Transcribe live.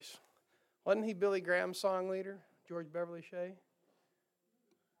Wasn't he Billy Graham's song leader, George Beverly Shea?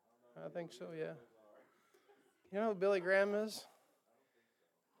 I think so, yeah. You know who Billy Graham is?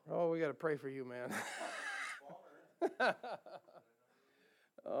 Oh, we got to pray for you, man.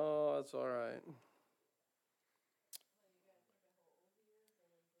 Oh, that's all right.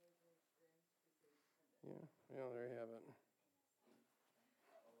 Yeah, there you have it.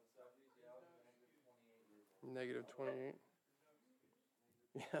 Negative 28.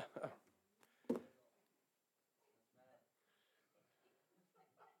 Yeah.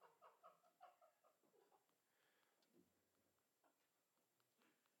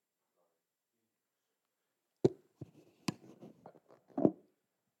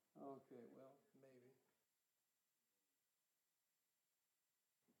 Okay, well, maybe.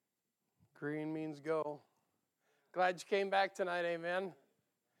 Green means go. Glad you came back tonight, amen.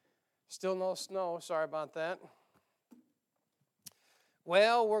 Still no snow, sorry about that.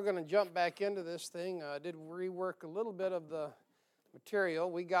 Well, we're going to jump back into this thing. I did rework a little bit of the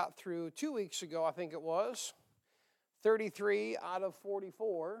material. We got through 2 weeks ago, I think it was, 33 out of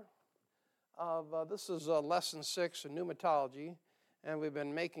 44 of, this is lesson 6 in pneumatology, and we've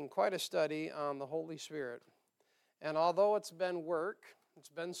been making quite a study on the Holy Spirit. And although it's been work, it's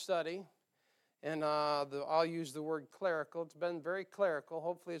been study, and I'll use the word clerical. It's been very clerical.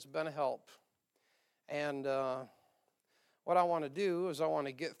 Hopefully it's been a help. And what I want to do is I want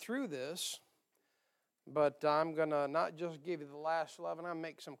to get through this, but I'm going to not just give you the last 11. I'm going to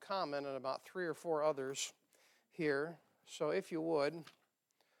make some comment on about 3 or 4 others here. So if you would,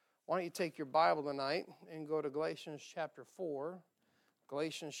 why don't you take your Bible tonight and go to Galatians chapter 4.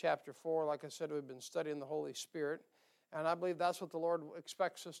 Galatians chapter 4, like I said, we've been studying the Holy Spirit. And I believe that's what the Lord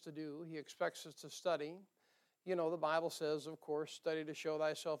expects us to do. He expects us to study. You know, the Bible says, of course, study to show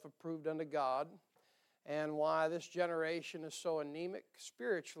thyself approved unto God. And why this generation is so anemic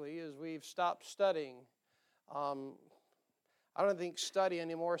spiritually is we've stopped studying. I don't think study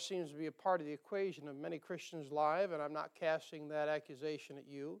anymore seems to be a part of the equation of many Christians' lives, and I'm not casting that accusation at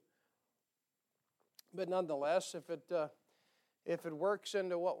you. But nonetheless, if it works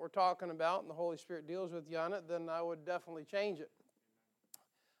into what we're talking about and the Holy Spirit deals with you on it, then I would definitely change it.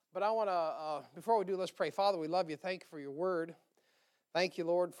 But I want to, before we do, let's pray. Father, we love you. Thank you for your word. Thank you,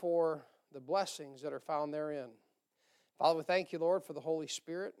 Lord, for the blessings that are found therein. Father, we thank you, Lord, for the Holy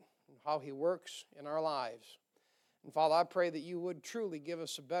Spirit and how he works in our lives. And Father, I pray that you would truly give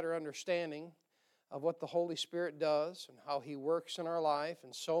us a better understanding of what the Holy Spirit does and how he works in our life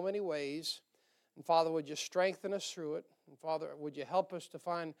in so many ways. And Father, would you strengthen us through it? And Father, would you help us to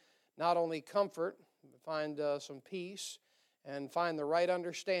find not only comfort, but find some peace and find the right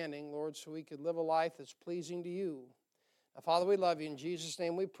understanding, Lord, so we could live a life that's pleasing to you. Now, Father, we love you. In Jesus'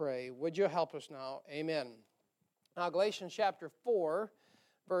 name we pray. Would you help us now? Amen. Now, Galatians chapter 4,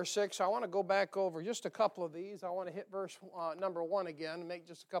 verse 6, I want to go back over just a couple of these. I want to hit verse number 1 again and make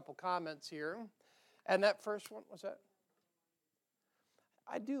just a couple comments here. And that first one, what's that?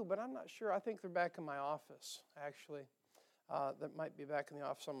 I do, but I'm not sure. I think they're back in my office, actually. That might be back in the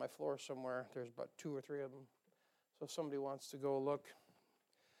office on my floor somewhere. There's about 2 or 3 of them. So if somebody wants to go look.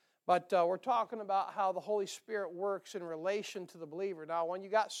 But we're talking about how the Holy Spirit works in relation to the believer. Now, when you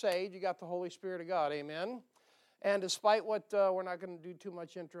got saved, you got the Holy Spirit of God. Amen? And despite what, we're not going to do too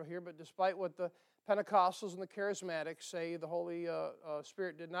much intro here, but despite what the Pentecostals and the Charismatics say, the Holy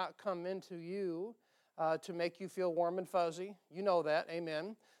Spirit did not come into you to make you feel warm and fuzzy. You know that.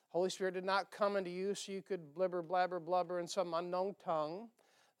 Amen. Holy Spirit did not come into you so you could blibber, blabber, blubber in some unknown tongue.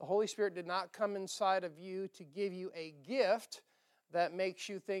 The Holy Spirit did not come inside of you to give you a gift that makes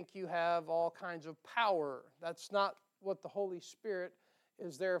you think you have all kinds of power. That's not what the Holy Spirit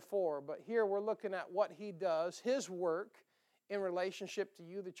is there for. But here we're looking at what he does, his work in relationship to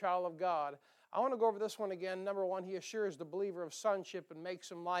you, the child of God. I want to go over this one again. Number 1, he assures the believer of sonship and makes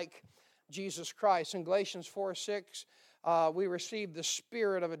him like Jesus Christ. In Galatians 4:6, we receive the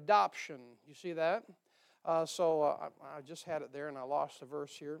spirit of adoption. You see that? I just had it there and I lost the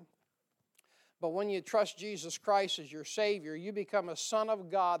verse here. But when you trust Jesus Christ as your Savior, you become a son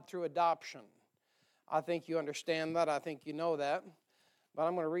of God through adoption. I think you understand that. I think you know that. But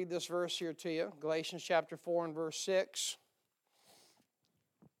I'm going to read this verse here to you. Galatians chapter 4 and verse 6.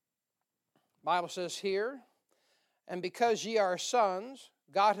 The Bible says here, and because ye are sons,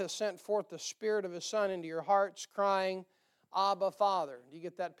 God has sent forth the Spirit of his Son into your hearts, crying, Abba, Father. Do you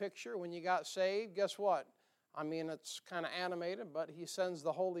get that picture? When you got saved, guess what? I mean, it's kind of animated, but he sends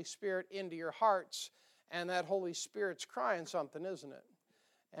the Holy Spirit into your hearts, and that Holy Spirit's crying something, isn't it?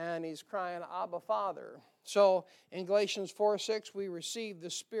 And he's crying, Abba, Father. So in Galatians 4:6, we receive the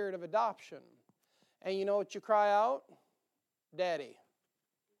spirit of adoption. And you know what you cry out? Daddy.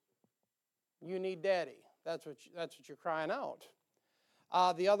 You need daddy. That's what you're crying out.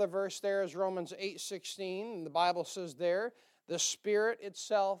 The other verse there is Romans 8:16, and the Bible says there, the Spirit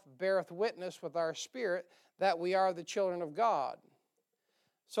itself beareth witness with our spirit that we are the children of God.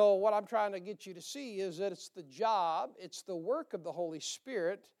 So what I'm trying to get you to see is that it's the job, it's the work of the Holy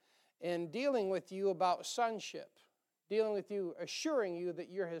Spirit in dealing with you about sonship, dealing with you, assuring you that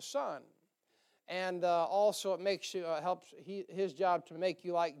you're His son. And also it makes you, helps His job to make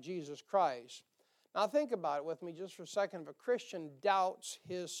you like Jesus Christ. Now think about it with me just for a second. If a Christian doubts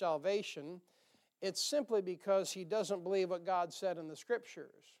his salvation, it's simply because he doesn't believe what God said in the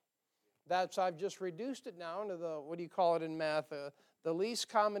Scriptures. I've just reduced it down to what do you call it in math? The least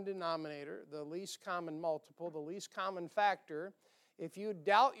common denominator, the least common multiple, the least common factor. If you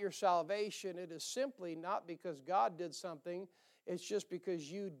doubt your salvation, it is simply not because God did something. It's just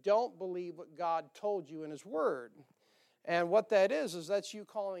because you don't believe what God told you in His Word. And what that is that's you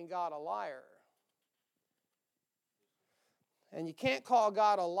calling God a liar. And you can't call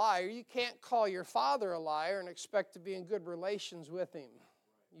God a liar. You can't call your father a liar and expect to be in good relations with him.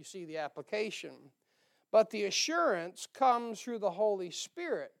 You see the application. But the assurance comes through the Holy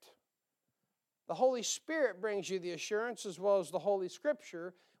Spirit. The Holy Spirit brings you the assurance as well as the Holy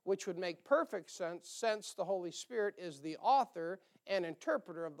Scripture, which would make perfect sense since the Holy Spirit is the author and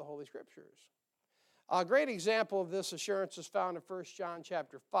interpreter of the Holy Scriptures. A great example of this assurance is found in 1 John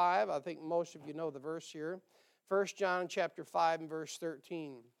chapter 5. I think most of you know the verse here. 1 John chapter 5 and verse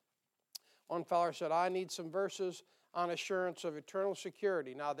 13. One fellow said, I need some verses on assurance of eternal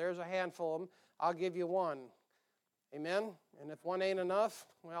security. Now, there's a handful of them. I'll give you one. Amen? And if one ain't enough,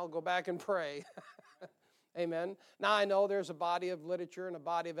 well, go back and pray. Amen? Now, I know there's a body of literature and a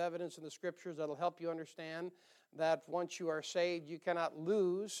body of evidence in the Scriptures that will help you understand that once you are saved, you cannot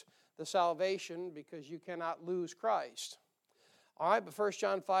lose the salvation because you cannot lose Christ. All right, but 1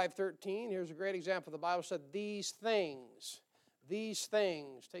 John 5:13, here's a great example. The Bible said, these things,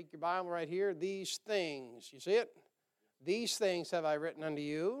 take your Bible right here, these things, you see it? These things have I written unto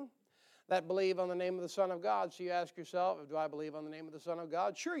you that believe on the name of the Son of God. So you ask yourself, do I believe on the name of the Son of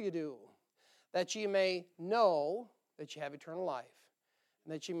God? Sure you do. That ye may know that you have eternal life,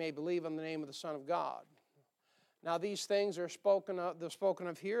 and that ye may believe on the name of the Son of God. Now these things are spoken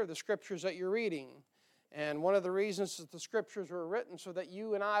of here, the Scriptures that you're reading. And one of the reasons that the Scriptures were written so that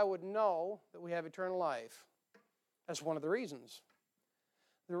you and I would know that we have eternal life. That's one of the reasons.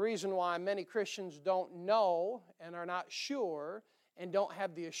 The reason why many Christians don't know and are not sure and don't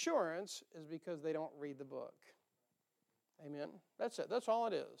have the assurance is because they don't read the book. Amen? That's it. That's all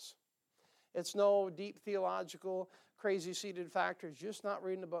it is. It's no deep theological, crazy-seated factor. It's just not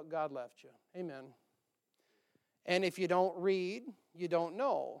reading the book God left you. Amen. And if you don't read, you don't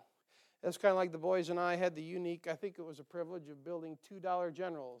know. It's kind of like the boys and I had the unique, I think it was a privilege of building $2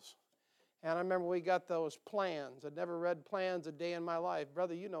 Generals. And I remember we got those plans. I'd never read plans a day in my life.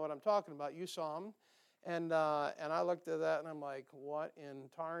 Brother, you know what I'm talking about. You saw them. And I looked at that and I'm like, what in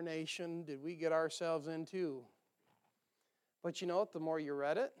tarnation did we get ourselves into? But you know what? The more you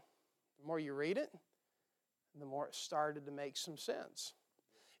read it, the more you read it, the more it started to make some sense.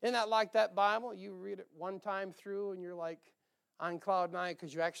 Isn't that like that Bible? You read it one time through and you're like on cloud nine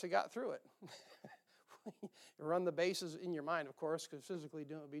because you actually got through it. You run the bases in your mind, of course, because physically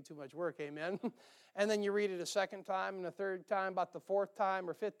doing it would be too much work, amen? And then you read it a second time and a third time, about the fourth time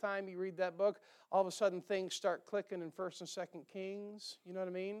or fifth time you read that book, all of a sudden things start clicking in 1st and 2nd Kings, you know what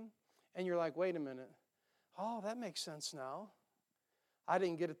I mean? And you're like, wait a minute. Oh, that makes sense now. I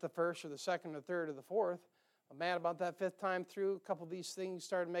didn't get it the first or the second or third or the fourth. But man, about that 5th time through, a couple of these things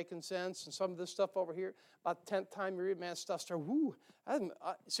started making sense. And some of this stuff over here, about the 10th time you read, man, stuff started, whoo.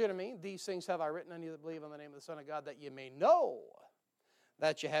 See what I mean? These things have I written unto you that believe on the name of the Son of God, that you may know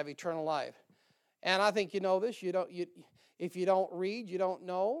that you have eternal life. And I think you know this. If you don't read, you don't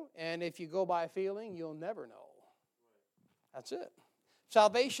know. And if you go by feeling, you'll never know. That's it.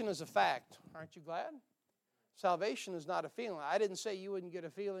 Salvation is a fact. Aren't you glad? Salvation is not a feeling. I didn't say you wouldn't get a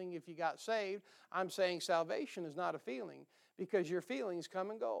feeling if you got saved. I'm saying salvation is not a feeling because your feelings come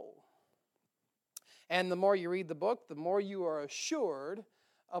and go. And the more you read the book, the more you are assured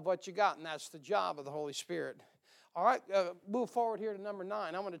of what you got, and that's the job of the Holy Spirit. All right, move forward here to number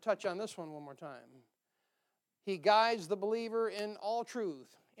 9. I want to touch on this one more time. He guides the believer in all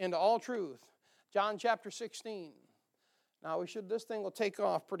truth, into all truth. John chapter 16. Now, this thing will take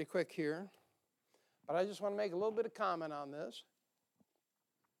off pretty quick here. But I just want to make a little bit of comment on this.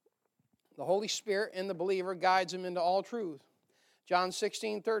 The Holy Spirit in the believer guides him into all truth. John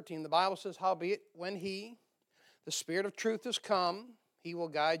 16:13, the Bible says, howbeit when he, the Spirit of truth, is come, he will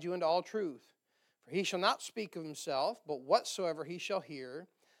guide you into all truth. For he shall not speak of himself, but whatsoever he shall hear,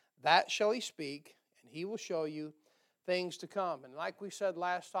 that shall he speak, and he will show you things to come. And like we said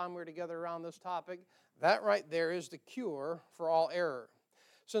last time we were together around this topic, that right there is the cure for all error.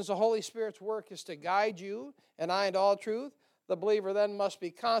 Since the Holy Spirit's work is to guide you and I into all truth, the believer then must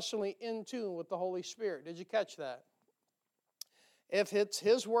be constantly in tune with the Holy Spirit. Did you catch that? If it's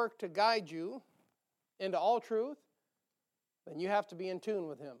his work to guide you into all truth, then you have to be in tune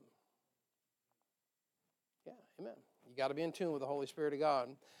with him. Yeah, amen. You got to be in tune with the Holy Spirit of God.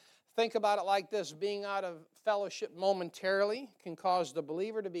 Think about it like this. Being out of fellowship momentarily can cause the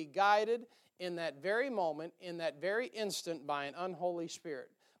believer to be guided in that very moment, in that very instant, by an unholy spirit.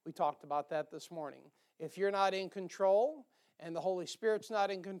 We talked about that this morning. If you're not in control and the Holy Spirit's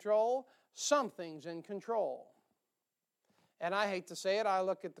not in control, something's in control. And I hate to say it, I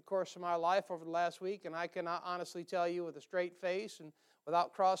look at the course of my life over the last week, and I cannot honestly tell you with a straight face and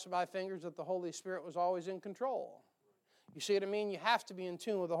without crossing my fingers that the Holy Spirit was always in control. You see what I mean? You have to be in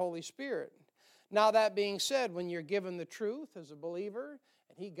tune with the Holy Spirit. Now, that being said, when you're given the truth as a believer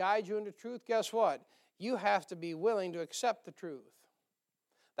and he guides you into truth, guess what? You have to be willing to accept the truth.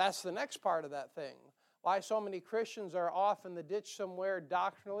 That's the next part of that thing. Why so many Christians are off in the ditch somewhere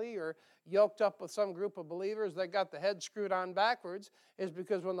doctrinally or yoked up with some group of believers that got the head screwed on backwards is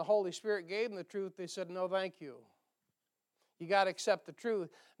because when the Holy Spirit gave them the truth, they said, no, thank you. You got to accept the truth.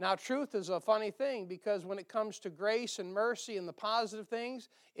 Now, truth is a funny thing because when it comes to grace and mercy and the positive things,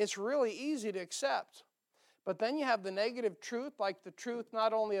 it's really easy to accept. But then you have the negative truth, like the truth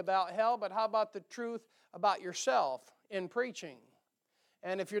not only about hell, but how about the truth about yourself in preaching?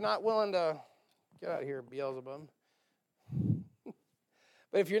 And if you're not willing to, get out of here, Beelzebub.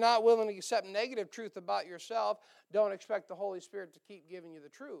 But if you're not willing to accept negative truth about yourself, don't expect the Holy Spirit to keep giving you the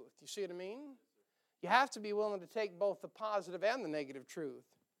truth. You see what I mean? You have to be willing to take both the positive and the negative truth.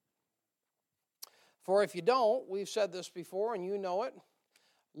 For if you don't, we've said this before and you know it,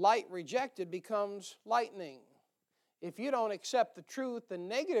 light rejected becomes lightning. If you don't accept the truth, the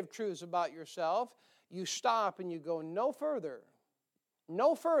negative truths about yourself, you stop and you go no further,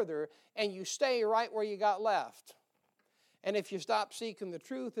 and you stay right where you got left. And if you stop seeking the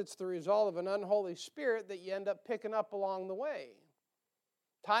truth, it's the result of an unholy spirit that you end up picking up along the way.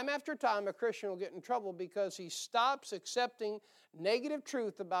 Time after time, a Christian will get in trouble because he stops accepting negative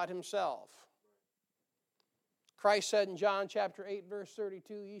truth about himself. Christ said in John chapter 8, verse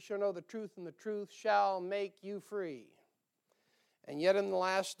 32, ye shall know the truth, and the truth shall make you free. And yet in the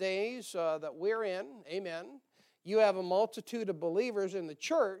last days that we're in, amen, you have a multitude of believers in the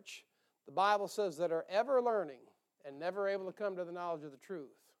church, the Bible says, that are ever learning and never able to come to the knowledge of the truth.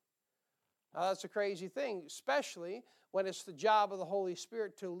 Now that's a crazy thing, especially when it's the job of the Holy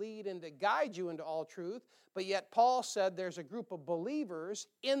Spirit to lead and to guide you into all truth. But yet Paul said there's a group of believers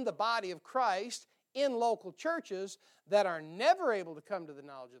in the body of Christ, in local churches, that are never able to come to the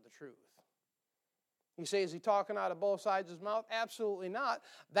knowledge of the truth. You say, is he talking out of both sides of his mouth? Absolutely not.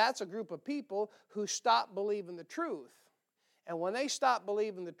 That's a group of people who stop believing the truth. And when they stop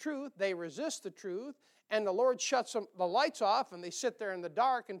believing the truth, they resist the truth, and the Lord shuts the lights off, and they sit there in the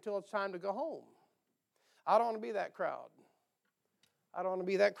dark until it's time to go home. I don't want to be that crowd. I don't want to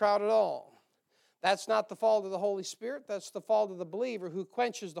be that crowd at all. That's not the fault of the Holy Spirit. That's the fault of the believer who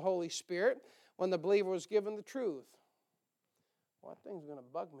quenches the Holy Spirit when the believer was given the truth. Well, that thing's going to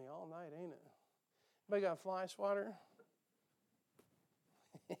bug me all night, ain't it? Anybody got a fly swatter?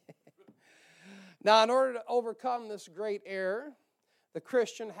 Now, in order to overcome this great error, the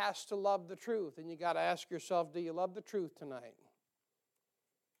Christian has to love the truth. And you got to ask yourself, do you love the truth tonight?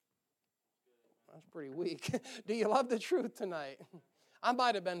 That's pretty weak. Do you love the truth tonight? I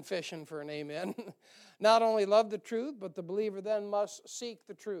might have been fishing for an amen. Not only love the truth, but the believer then must seek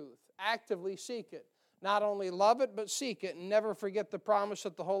the truth. Actively seek it. Not only love it, but seek it. And never forget the promise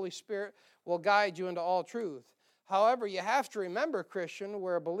that the Holy Spirit will guide you into all truth. However, you have to remember, Christian,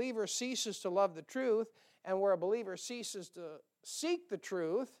 where a believer ceases to love the truth and where a believer ceases to seek the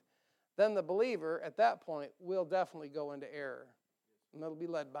truth, then the believer at that point will definitely go into error. And it'll be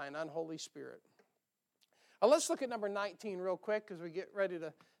led by an unholy spirit. Now let's look at number 19 real quick as we get ready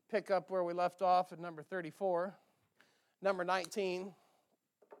to pick up where we left off at number 34. Number 19.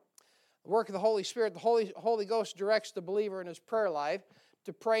 The work of the Holy Spirit. The Holy Ghost directs the believer in his prayer life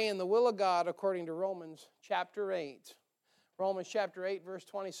to pray in the will of God according to Romans chapter 8. Romans chapter 8, verse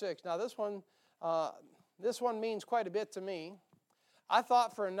 26. Now this one means quite a bit to me. I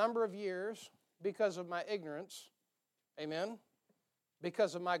thought for a number of years, because of my ignorance, amen,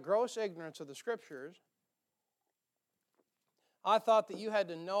 because of my gross ignorance of the Scriptures, I thought that you had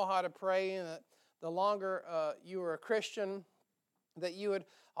to know how to pray and that the longer you were a Christian, that you would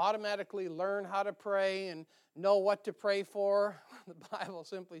automatically learn how to pray and know what to pray for. The Bible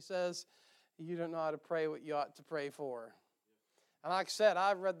simply says you don't know how to pray what you ought to pray for. And like I said,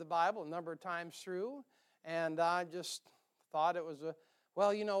 I've read the Bible a number of times through, and I just thought it was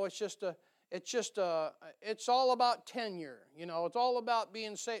it's all about tenure. It's all about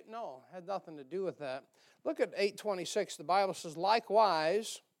being saved. No, it had nothing to do with that. Look at 8:26. The Bible says,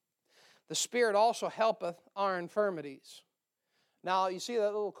 likewise, the Spirit also helpeth our infirmities. Now, you see that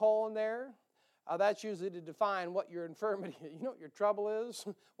little colon there? That's usually to define what your infirmity is. You know what your trouble is?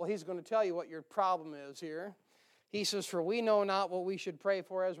 Well, he's going to tell you what your problem is here. He says, for we know not what we should pray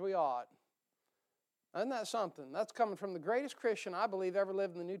for as we ought. Isn't that something? That's coming from the greatest Christian I believe ever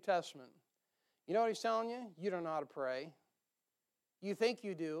lived in the New Testament. You know what he's telling you? You don't know how to pray. You think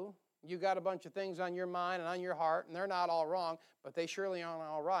you do. You got a bunch of things on your mind and on your heart, and they're not all wrong, but they surely aren't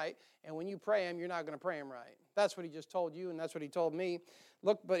all right. And when you pray them, you're not going to pray them right. That's what he just told you, and that's what he told me.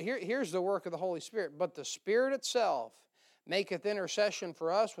 Look, but here's the work of the Holy Spirit. But the Spirit itself maketh intercession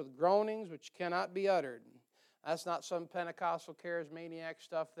for us with groanings which cannot be uttered. That's not some Pentecostal charismaniac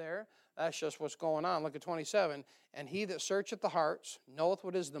stuff there. That's just what's going on. Look at 27. And he that searcheth the hearts knoweth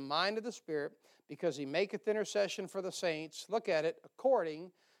what is the mind of the Spirit, because he maketh intercession for the saints. Look at it,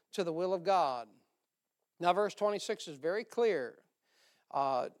 according to the will of God. Now, verse 26 is very clear.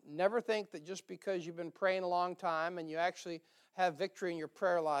 Never think that just because you've been praying a long time and you actually have victory in your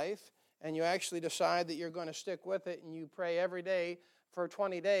prayer life and you actually decide that you're going to stick with it and you pray every day for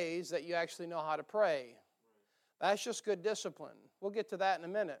 20 days that you actually know how to pray. That's just good discipline. We'll get to that in a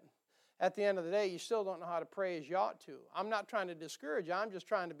minute. At the end of the day, you still don't know how to pray as you ought to. I'm not trying to discourage you. I'm just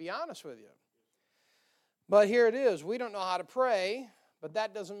trying to be honest with you. But here it is. We don't know how to pray, but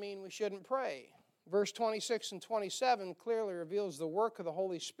that doesn't mean we shouldn't pray. Verse 26 and 27 clearly reveals the work of the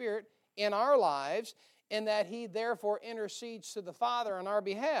Holy Spirit in our lives, in that he therefore intercedes to the Father on our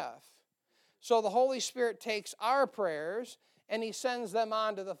behalf. So the Holy Spirit takes our prayers and he sends them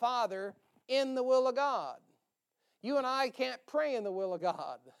on to the Father in the will of God. You and I can't pray in the will of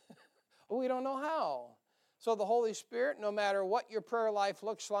God. We don't know how. So the Holy Spirit, no matter what your prayer life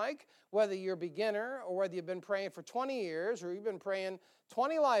looks like, whether you're a beginner or whether you've been praying for 20 years or you've been praying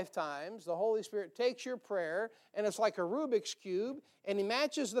 20 lifetimes, the Holy Spirit takes your prayer and it's like a Rubik's Cube, and he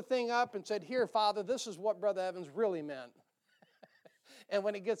matches the thing up and said, here, Father, this is what Brother Evans really meant. And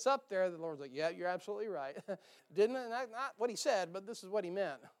when it gets up there, the Lord's like, yeah, you're absolutely right. Not what he said, but this is what he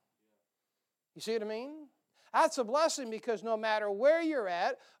meant. You see what I mean? That's a blessing, because no matter where you're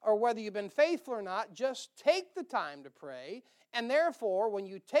at or whether you've been faithful or not, just take the time to pray. And therefore, when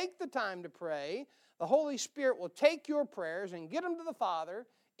you take the time to pray, the Holy Spirit will take your prayers and get them to the Father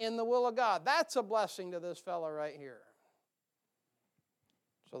in the will of God. That's a blessing to this fellow right here.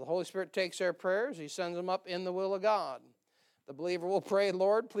 So the Holy Spirit takes their prayers. He sends them up in the will of God. The believer will pray,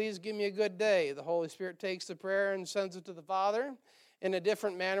 Lord, please give me a good day. The Holy Spirit takes the prayer and sends it to the Father in a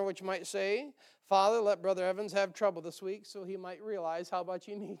different manner, which might say, Father, let Brother Evans have trouble this week so he might realize how much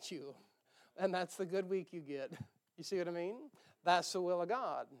he needs you. And that's the good week you get. You see what I mean? That's the will of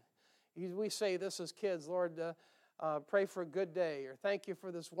God. We say this as kids, Lord, pray for a good day, or thank you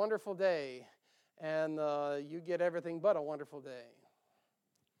for this wonderful day. And you get everything but a wonderful day.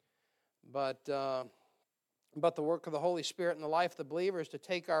 But the work of the Holy Spirit in the life of the believer is to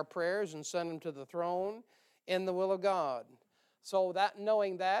take our prayers and send them to the throne in the will of God. So that,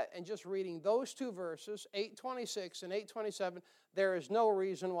 knowing that and just reading those two verses, 8:26 and 8:27, there is no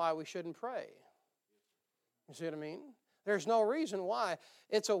reason why we shouldn't pray. You see what I mean? There's no reason why.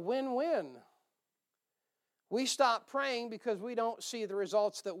 It's a win-win. We stop praying because we don't see the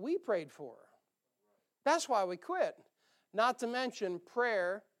results that we prayed for. That's why we quit. Not to mention,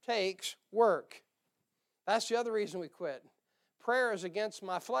 prayer takes work. That's the other reason we quit. Prayer is against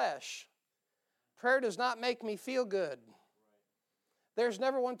my flesh. Prayer does not make me feel good. There's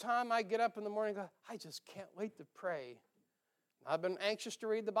never one time I get up in the morning and go, I just can't wait to pray. I've been anxious to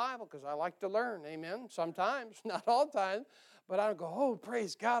read the Bible because I like to learn, amen? Sometimes, not all the time, but I go, oh,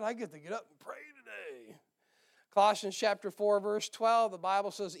 praise God, I get to get up and pray today. Colossians chapter 4, verse 12, the Bible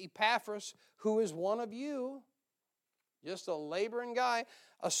says, Epaphras, who is one of you, just a laboring guy,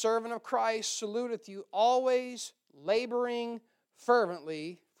 a servant of Christ, saluteth you, always laboring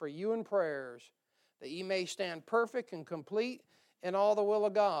fervently for you in prayers, that ye may stand perfect and complete in all the will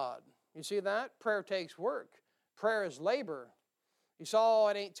of God. You see that? Prayer takes work. Prayer is labor. You saw,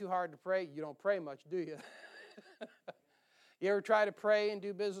 it ain't too hard to pray. You don't pray much, do you? You ever try to pray and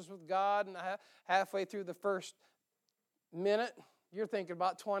do business with God, and halfway through the first minute, you're thinking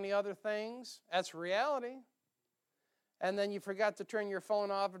about 20 other things? That's reality. And then you forgot to turn your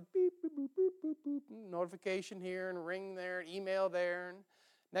phone off, and beep, boop, boop, boop, boop, boop, notification here and ring there and email there. And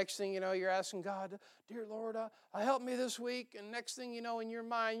next thing you know, you're asking God, dear Lord, help me this week. And next thing you know, in your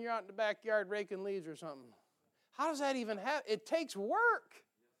mind, you're out in the backyard raking leaves or something. How does that even happen? It takes work.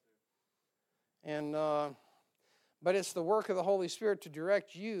 And but it's the work of the Holy Spirit to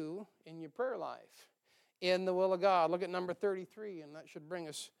direct you in your prayer life, in the will of God. Look at number 33, and that should bring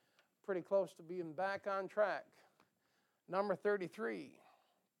us pretty close to being back on track. Number 33.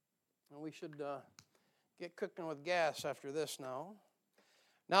 And we should get cooking with gas after this now.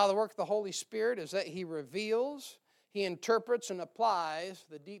 Now the work of the Holy Spirit is that He reveals, He interprets, and applies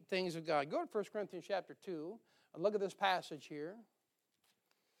the deep things of God. Go to 1 Corinthians chapter 2 and look at this passage here.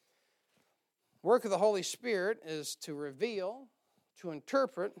 Work of the Holy Spirit is to reveal, to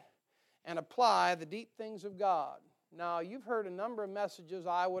interpret, and apply the deep things of God. Now, you've heard a number of messages,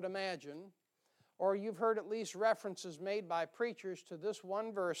 I would imagine, or you've heard at least references made by preachers to this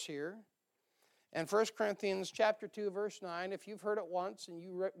one verse here. And 1 Corinthians chapter 2, verse 9, if you've heard it once and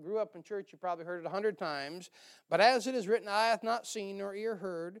you grew up in church, you probably heard it 100 times. But as it is written, eye hath not seen nor ear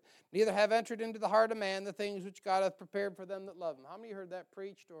heard, neither have entered into the heart of man the things which God hath prepared for them that love Him. How many heard that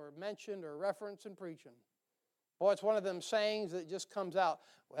preached or mentioned or referenced in preaching? Boy, it's one of them sayings that just comes out.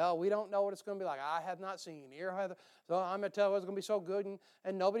 Well, we don't know what it's going to be like. Eye hath not seen, ear hath. So I'm going to tell you it's going to be so good,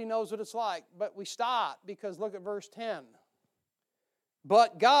 and nobody knows what it's like. But we stop because look at verse 10.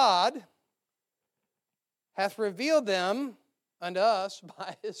 But God hath revealed them unto us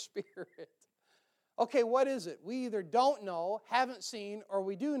by His Spirit. Okay, what is it? We either don't know, haven't seen, or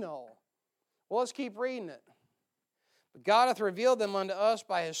we do know. Well, let's keep reading it. But God hath revealed them unto us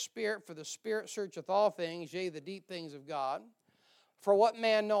by His Spirit, for the Spirit searcheth all things, yea, the deep things of God. For what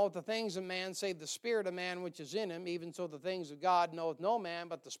man knoweth the things of man, save the Spirit of man which is in him? Even so the things of God knoweth no man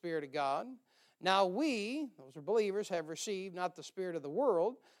but the Spirit of God. Now we, those are believers, have received not the spirit of the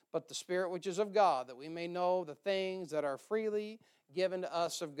world, but the Spirit which is of God, that we may know the things that are freely given to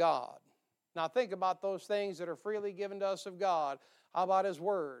us of God. Now think about those things that are freely given to us of God. How about His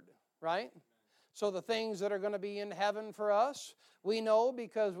Word, right? So the things that are going to be in heaven for us, we know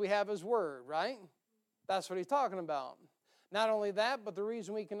because we have His Word, right? That's what He's talking about. Not only that, but the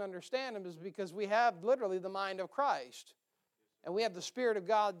reason we can understand Him is because we have literally the mind of Christ. And we have the Spirit of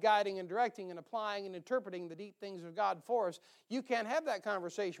God guiding and directing and applying and interpreting the deep things of God for us. You can't have that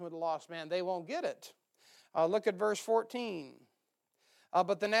conversation with a lost man. They won't get it. Look at verse 14.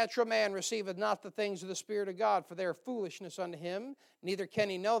 But the natural man receiveth not the things of the Spirit of God, for they are foolishness unto him, neither can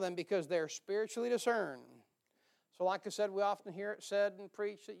he know them, because they are spiritually discerned. So like I said, we often hear it said and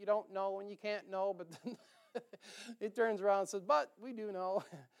preached that you don't know and you can't know, but then it turns around and says, but we do know,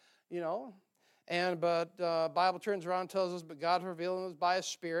 you know. But Bible turns around and tells us, but God revealed us by His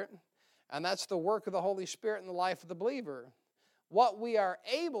Spirit. And that's the work of the Holy Spirit in the life of the believer. What we are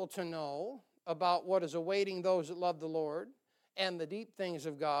able to know about what is awaiting those that love the Lord and the deep things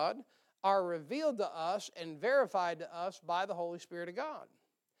of God are revealed to us and verified to us by the Holy Spirit of God.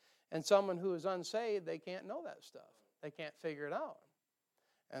 And someone who is unsaved, they can't know that stuff. They can't figure it out.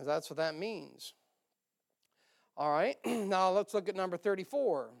 And that's what that means. All right, now let's look at number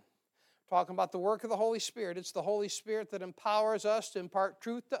 34. Talking about the work of the Holy Spirit. It's the Holy Spirit that empowers us to impart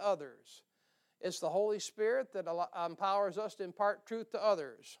truth to others. It's the Holy Spirit that empowers us to impart truth to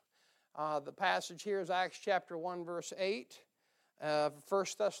others. The passage here is Acts chapter 1, verse 8. 1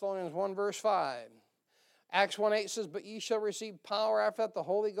 Thessalonians 1, verse 5. Acts 1:8 says, but ye shall receive power after that the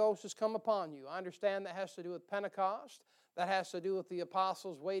Holy Ghost has come upon you. I understand that has to do with Pentecost. That has to do with the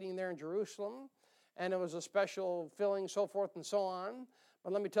apostles waiting there in Jerusalem. And it was a special filling, so forth and so on.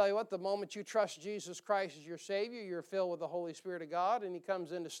 But let me tell you what, the moment you trust Jesus Christ as your Savior, you're filled with the Holy Spirit of God, and He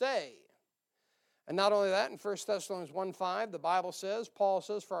comes in to stay. And not only that, in 1 Thessalonians 1:5, the Bible says, Paul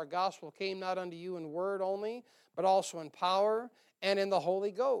says, for our gospel came not unto you in word only, but also in power and in the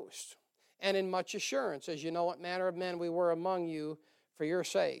Holy Ghost, and in much assurance, as you know what manner of men we were among you for your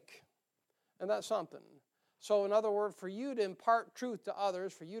sake. And that's something. So in other words, for you to impart truth to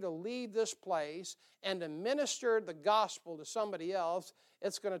others, for you to leave this place and to minister the gospel to somebody else,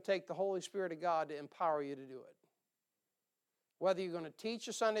 it's going to take the Holy Spirit of God to empower you to do it. Whether you're going to teach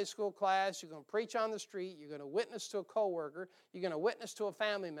a Sunday school class, you're going to preach on the street, you're going to witness to a coworker, you're going to witness to a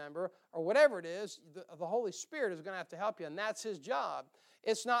family member, or whatever it is, the Holy Spirit is going to have to help you, and that's His job.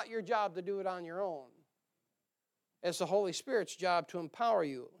 It's not your job to do it on your own. It's the Holy Spirit's job to empower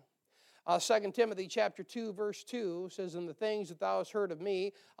you. 2 Timothy chapter 2, verse 2 says, and the things that thou hast heard of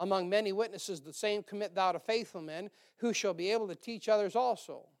me among many witnesses, the same commit thou to faithful men, who shall be able to teach others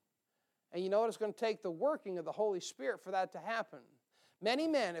also. And you know what? It's going to take the working of the Holy Spirit for that to happen. Many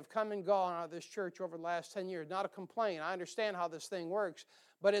men have come and gone out of this church over the last 10 years. Not a complaint. I understand how this thing works.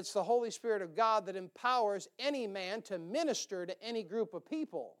 but it's the Holy Spirit of God that empowers any man to minister to any group of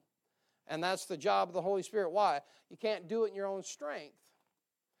people. And that's the job of the Holy Spirit. Why? You can't do it in your own strength.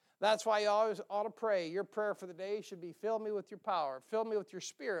 That's why you always ought to pray. Your prayer for the day should be, fill me with your power. Fill me with your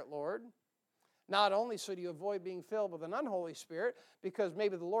Spirit, Lord. Not only so do you avoid being filled with an unholy spirit, because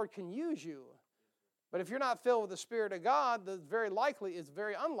maybe the Lord can use you. But if you're not filled with the Spirit of God, it's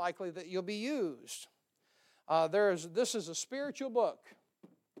very unlikely that you'll be used. This is a spiritual book.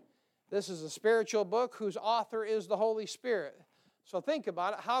 This is a spiritual book whose author is the Holy Spirit. So think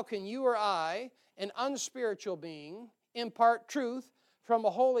about it. How can you or I, an unspiritual being, impart truth from a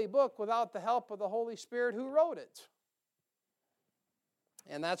holy book without the help of the Holy Spirit who wrote it?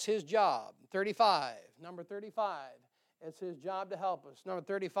 And that's his job. 35, number 35. It's his job to help us. Number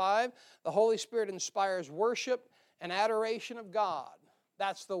 35, the Holy Spirit inspires worship and adoration of God.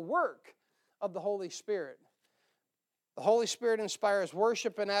 That's the work of the Holy Spirit. The Holy Spirit inspires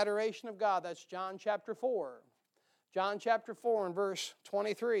worship and adoration of God. That's John chapter 4. John chapter 4 and verse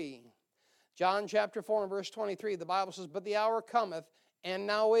 23. John chapter 4 and verse 23, the Bible says, but the hour cometh, and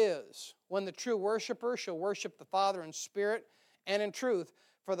now is, when the true worshiper shall worship the Father in spirit and in truth,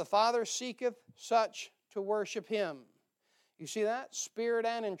 for the Father seeketh such to worship him. You see that? Spirit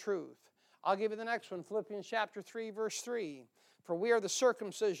and in truth. I'll give you the next one, Philippians chapter 3, verse 3. For we are the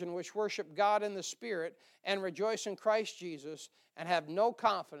circumcision which worship God in the Spirit and rejoice in Christ Jesus and have no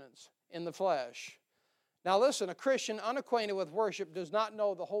confidence in the flesh. Now listen, a Christian unacquainted with worship does not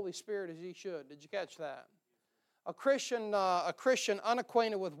know the Holy Spirit as he should. Did you catch that? A Christian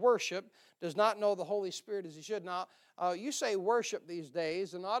unacquainted with worship does not know the Holy Spirit as he should. Now, you say worship these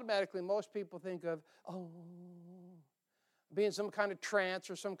days, and automatically most people think of, being some kind of trance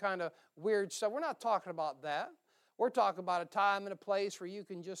or some kind of weird stuff. We're not talking about that. We're talking about a time and a place where you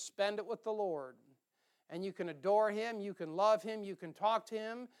can just spend it with the Lord. And you can adore him, you can love him, you can talk to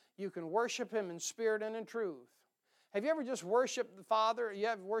him, you can worship him in spirit and in truth. Have you ever just worshiped the Father? You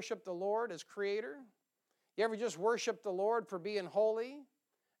ever worshiped the Lord as creator? You ever just worshiped the Lord for being holy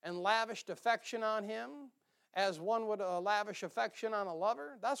and lavished affection on him as one would lavish affection on a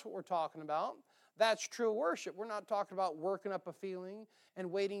lover? That's what we're talking about. That's true worship. We're not talking about working up a feeling and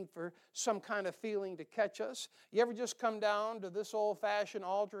waiting for some kind of feeling to catch us. You ever just come down to this old-fashioned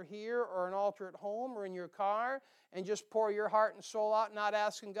altar here or an altar at home or in your car and just pour your heart and soul out, not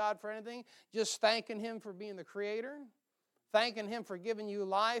asking God for anything, just thanking him for being the creator, thanking him for giving you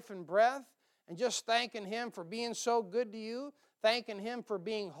life and breath, and just thanking him for being so good to you, thanking him for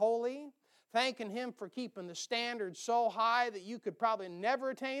being holy, thanking him for keeping the standard so high that you could probably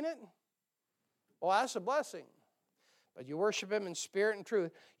never attain it? Well, that's a blessing. But you worship him in spirit and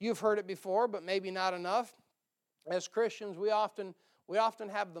truth. You've heard it before, but maybe not enough. As Christians, we often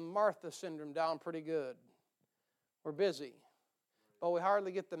have the Martha syndrome down pretty good. We're busy, but we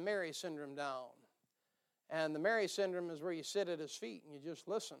hardly get the Mary syndrome down. And the Mary syndrome is where you sit at his feet and you just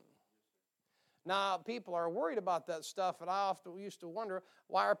listen. Now, people are worried about that stuff, and I often used to wonder,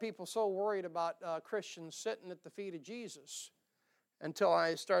 why are people so worried about Christians sitting at the feet of Jesus? Until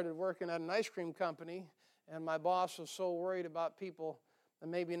I started working at an ice cream company, and my boss was so worried about people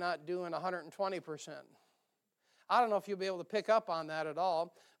maybe not doing 120%. I don't know if you'll be able to pick up on that at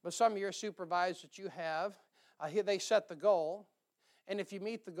all, but some of your supervisors that you have, they set the goal, and if you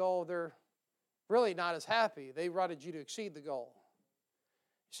meet the goal, they're really not as happy. They wanted you to exceed the goal.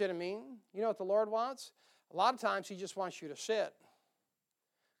 You see what I mean? You know what the Lord wants? A lot of times he just wants you to sit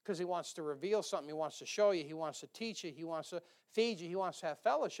because he wants to reveal something. He wants to show you. He wants to teach you. He wants to feed you. He wants to have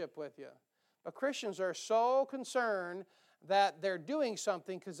fellowship with you. But Christians are so concerned that they're doing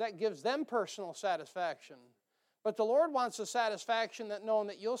something because that gives them personal satisfaction. But the Lord wants the satisfaction that knowing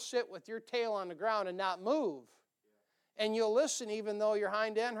that you'll sit with your tail on the ground and not move. And you'll listen even though your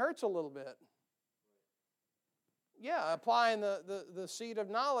hind end hurts a little bit. Yeah, applying the seed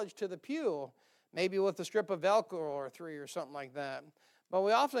of knowledge to the pew, maybe with a strip of Velcro or 3 or something like that. But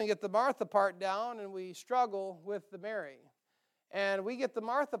we often get the Martha part down and we struggle with the Mary. And we get the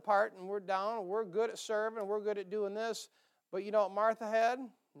Martha part and we're down and we're good at serving and we're good at doing this. But you know what Martha had?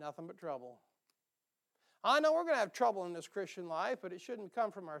 Nothing but trouble. I know we're going to have trouble in this Christian life, but it shouldn't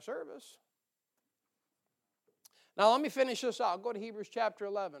come from our service. Now let me finish this out. Go to Hebrews chapter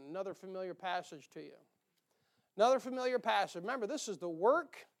 11, another familiar passage to you. Another familiar passage. Remember, this is the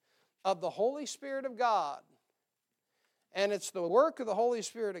work of the Holy Spirit of God. And it's the work of the Holy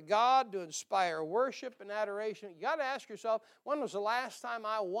Spirit of God to inspire worship and adoration. You got to ask yourself, when was the last time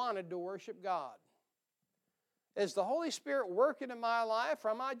I wanted to worship God? Is the Holy Spirit working in my life,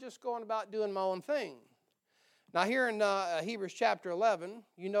 or am I just going about doing my own thing? Now here in Hebrews chapter 11,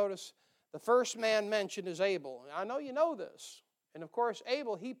 you notice the first man mentioned is Abel. I know you know this. And of course,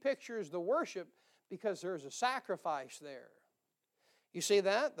 Abel, he pictures the worship because there's a sacrifice there. You see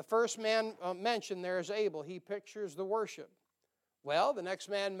that? The first man mentioned there is Abel. He pictures the worship. Well, the next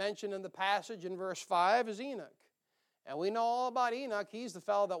man mentioned in the passage in verse 5 is Enoch. And we know all about Enoch. He's the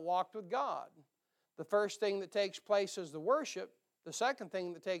fellow that walked with God. The first thing that takes place is the worship. The second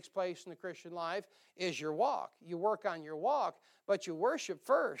thing that takes place in the Christian life is your walk. You work on your walk, but you worship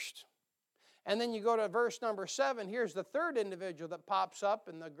first. And then you go to verse number 7. Here's the third individual that pops up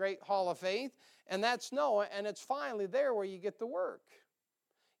in the great hall of faith, and that's Noah, and it's finally there where you get the work.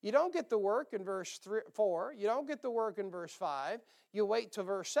 You don't get the work in verse 4. You don't get the work in verse 5. You wait till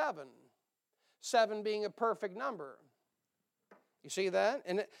verse 7. 7 being a perfect number. You see that?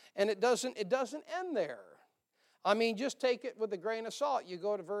 And it doesn't end there. I mean, just take it with a grain of salt. You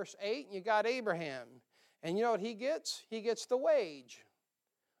go to verse 8 and you got Abraham. And you know what he gets? He gets the wage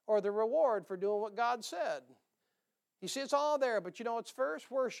or the reward for doing what God said. You see, it's all there, but you know what's first?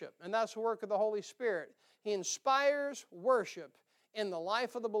 Worship. And that's the work of the Holy Spirit. He inspires worship in the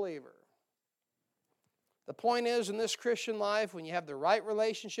life of the believer. The point is, in this Christian life, when you have the right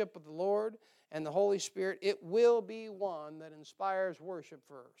relationship with the Lord and the Holy Spirit, it will be one that inspires worship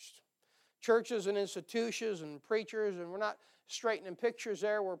first. Churches and institutions and preachers, and we're not straightening pictures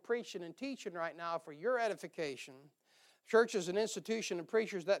there, we're preaching and teaching right now for your edification. Churches and institutions and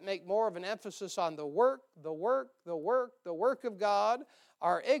preachers that make more of an emphasis on the work of God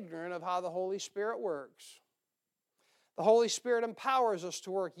are ignorant of how the Holy Spirit works. The Holy Spirit empowers us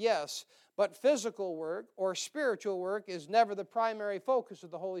to work, yes, but physical work or spiritual work is never the primary focus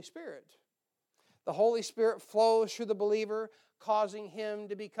of the Holy Spirit. The Holy Spirit flows through the believer, causing him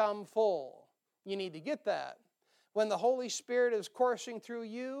to become full. You need to get that. When the Holy Spirit is coursing through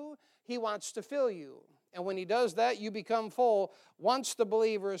you, he wants to fill you. And when he does that, you become full. Once the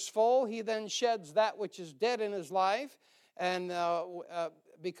believer is full, he then sheds that which is dead in his life, and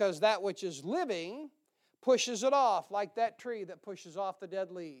because that which is living pushes it off, like that tree that pushes off the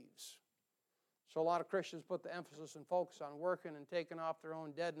dead leaves. So a lot of Christians put the emphasis and focus on working and taking off their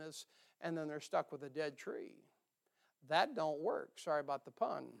own deadness, and then they're stuck with a dead tree. That don't work. Sorry about the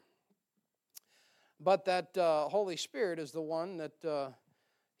pun. But that Holy Spirit is the one that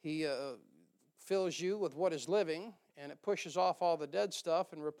he fills you with what is living, and it pushes off all the dead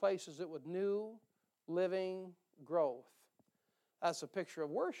stuff and replaces it with new, living growth. That's a picture of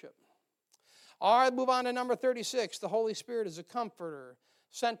worship. All right, move on to number 36. The Holy Spirit is a comforter,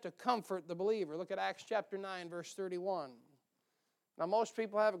 sent to comfort the believer. Look at Acts chapter 9, verse 31. Now, most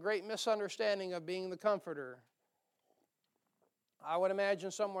people have a great misunderstanding of being the comforter. I would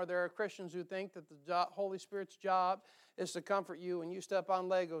imagine somewhere there are Christians who think that the Holy Spirit's job is to comfort you when you step on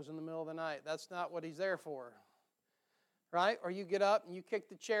Legos in the middle of the night. That's not what he's there for, right? Or you get up and you kick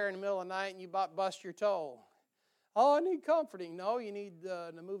the chair in the middle of the night and you bust your toe. Oh, I need comforting. No, you need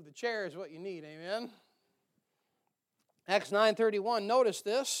to move the chair is what you need, amen? Acts 9:31, notice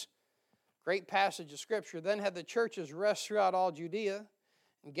this. Great passage of Scripture. Then had the churches rest throughout all Judea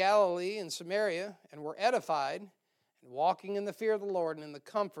and Galilee and Samaria, and were edified, and walking in the fear of the Lord and in the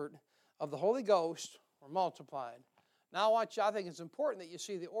comfort of the Holy Ghost were multiplied. Now I think it's important that you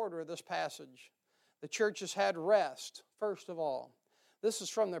see the order of this passage. The churches had rest, first of all. This is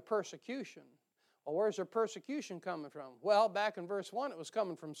from their persecution. Well, where's their persecution coming from? Well, back in verse 1, it was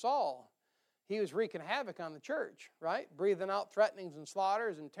coming from Saul. He was wreaking havoc on the church, right? Breathing out threatenings and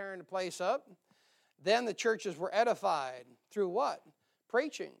slaughters and tearing the place up. Then the churches were edified through what?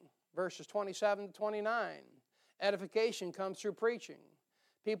 Preaching, verses 27 to 29. Edification comes through preaching.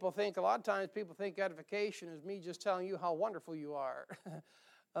 A lot of times people think edification is me just telling you how wonderful you are.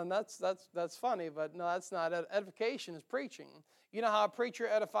 And that's funny, but no, that's not. Edification is preaching. You know how a preacher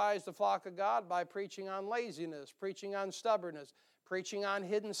edifies the flock of God? By preaching on laziness, preaching on stubbornness, preaching on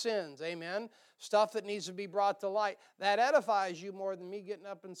hidden sins, amen? Stuff that needs to be brought to light. That edifies you more than me getting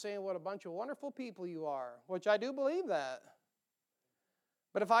up and saying what a bunch of wonderful people you are, which I do believe that.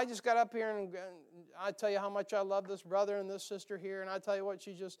 But if I just got up here and I tell you how much I love this brother and this sister here, and I tell you what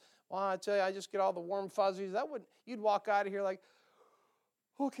I tell you I just get all the warm fuzzies, you'd walk out of here like,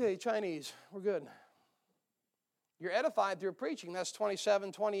 okay, Chinese, we're good. You're edified through preaching. That's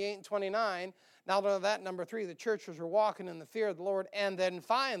 27, 28, and 29. Not only that, number 3, the churches were walking in the fear of the Lord. And then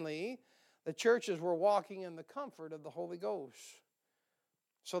finally, the churches were walking in the comfort of the Holy Ghost.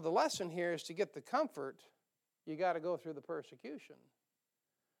 So the lesson here is to get the comfort, you got to go through the persecution.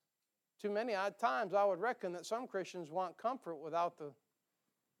 Too many times I would reckon that some Christians want comfort without the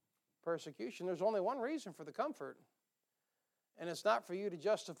persecution. There's only one reason for the comfort. And it's not for you to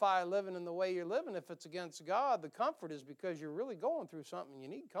justify living in the way you're living if it's against God. The comfort is because you're really going through something. You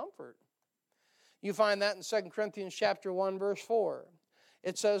need comfort. You find that in 2 Corinthians chapter 1, verse 4.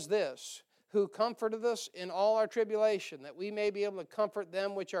 It says this, who comforteth us in all our tribulation, that we may be able to comfort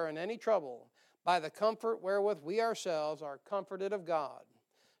them which are in any trouble, by the comfort wherewith we ourselves are comforted of God.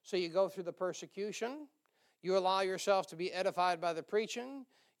 So you go through the persecution, you allow yourself to be edified by the preaching,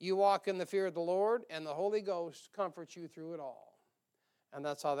 you walk in the fear of the Lord, and the Holy Ghost comforts you through it all. And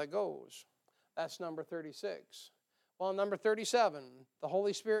that's how that goes. That's number 36. Well, number 37, the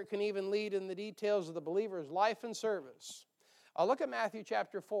Holy Spirit can even lead in the details of the believer's life and service. Look at Matthew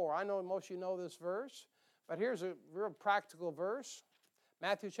chapter 4. I know most of you know this verse, but here's a real practical verse.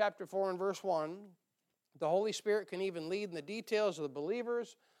 Matthew chapter 4 and verse 1. The Holy Spirit can even lead in the details of the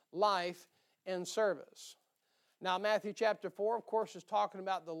believer's life and service. Now, Matthew chapter 4, of course, is talking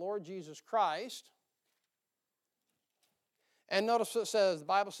about the Lord Jesus Christ. And notice what it says. The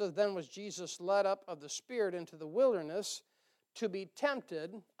Bible says, then was Jesus led up of the Spirit into the wilderness to be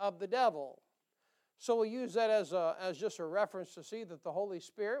tempted of the devil. So we'll use that as just a reference to see that the Holy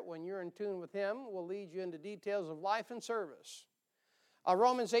Spirit, when you're in tune with Him, will lead you into details of life and service.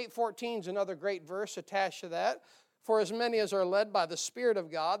 Romans 8:14 is another great verse attached to that. For as many as are led by the Spirit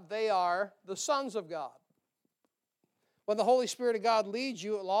of God, they are the sons of God. When the Holy Spirit of God leads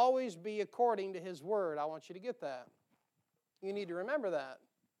you, it will always be according to His Word. I want you to get that. You need to remember that.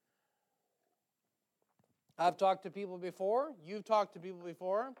 I've talked to people before. You've talked to people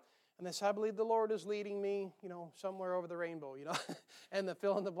before. And they say, I believe the Lord is leading me, somewhere over the rainbow, and the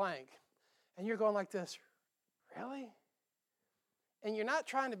fill in the blank. And you're going like this, really? And you're not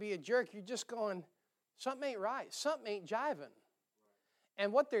trying to be a jerk. You're just going, something ain't right. Something ain't jiving.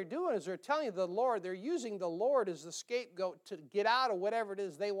 And what they're doing is they're telling you the Lord, they're using the Lord as the scapegoat to get out of whatever it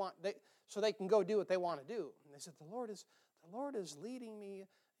is they want, so they can go do what they want to do. And they said, the Lord is leading me.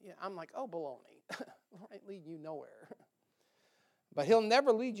 Yeah, I'm like, oh, baloney. The Lord ain't leading you nowhere. But He'll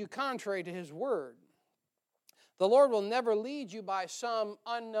never lead you contrary to His Word. The Lord will never lead you by some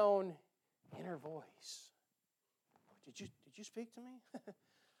unknown inner voice. Did you speak to me?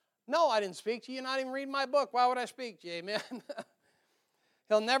 No, I didn't speak to you. You're not even reading my book. Why would I speak to you? Amen.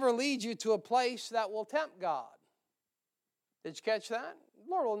 He'll never lead you to a place that will tempt God. Did you catch that? The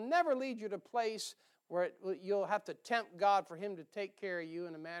Lord will never lead you to a place where you'll have to tempt God for Him to take care of you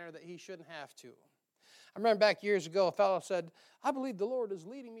in a manner that He shouldn't have to. I remember back years ago, a fellow said, I believe the Lord is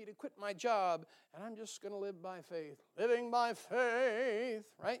leading me to quit my job, and I'm just going to live by faith. Living by faith,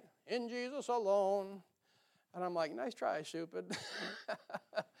 right? In Jesus alone. And I'm like, nice try, stupid.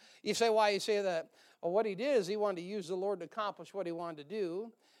 You say, why you say that? Well, what he did is he wanted to use the Lord to accomplish what he wanted to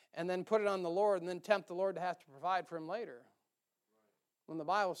do, and then put it on the Lord, and then tempt the Lord to have to provide for him later. When the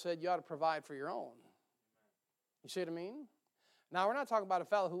Bible said you ought to provide for your own. You see what I mean? Now, we're not talking about a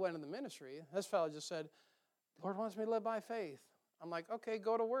fellow who went in the ministry. This fellow just said, the Lord wants me to live by faith. I'm like, okay,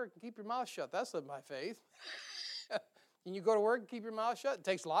 go to work and keep your mouth shut. That's living by faith. Can you go to work and keep your mouth shut? It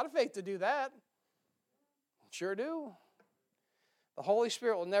takes a lot of faith to do that. Sure do. The Holy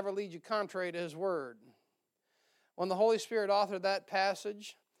Spirit will never lead you contrary to His Word. When the Holy Spirit authored that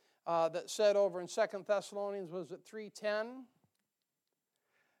passage that said over in 2 Thessalonians, was it 3:10?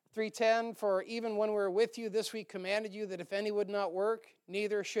 3:10, for even when we were with you, this we commanded you, that if any would not work,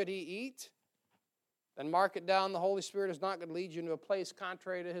 neither should he eat. Then mark it down, the Holy Spirit is not going to lead you into a place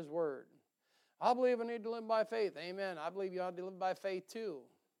contrary to His Word. I believe I need to live by faith. Amen. I believe you ought to live by faith too.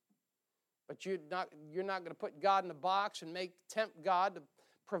 But you're not going to put God in a box and tempt God to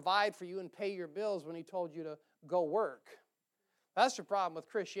provide for you and pay your bills when He told you to go work. That's the problem with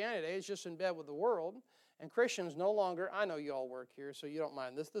Christianity. It's just in bed with the world. And Christians no longer, I know you all work here, so you don't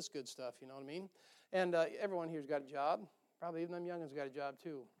mind this good stuff, you know what I mean? And everyone here's got a job. Probably even them youngins got a job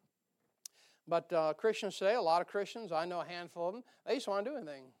too. But Christians today, a lot of Christians, I know a handful of them, they just want to do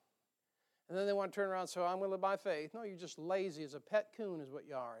anything. And then they want to turn around and say, I'm going to live by faith. No, you're just lazy as a pet coon is what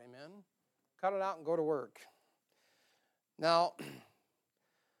you are, amen? Cut it out and go to work. Now,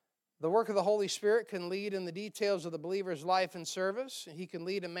 the work of the Holy Spirit can lead in the details of the believer's life and service. He can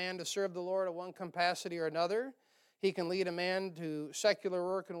lead a man to serve the Lord in one capacity or another. He can lead a man to secular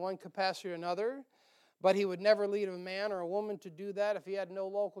work in one capacity or another. But he would never lead a man or a woman to do that if he had no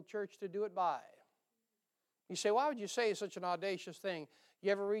local church to do it by. You say, why would you say such an audacious thing?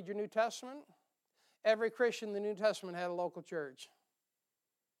 You ever read your New Testament? Every Christian in the New Testament had a local church.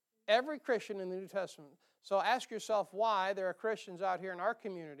 Every Christian in the New Testament. So ask yourself why there are Christians out here in our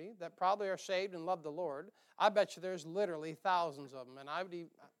community that probably are saved and love the Lord. I bet you there's literally thousands of them. And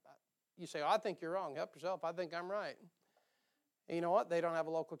you say, I think you're wrong. Help yourself. I think I'm right. And you know what? They don't have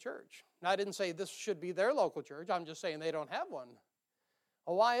a local church. Now, I didn't say this should be their local church. I'm just saying they don't have one.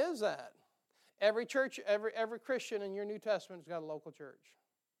 Well, why is that? Every church, every Christian in your New Testament has got a local church.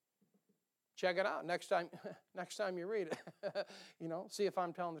 check it out next time you read it. See if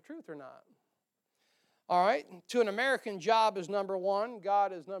I'm telling the truth or not. All right, to an American, job is number one.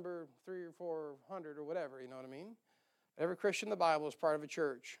 God is number 300 or 400 or whatever, you know what I mean? Every Christian in the Bible is part of a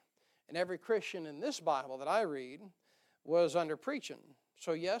church. And every Christian in this Bible that I read was under preaching.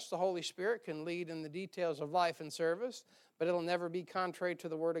 So yes, the Holy Spirit can lead in the details of life and service, but it'll never be contrary to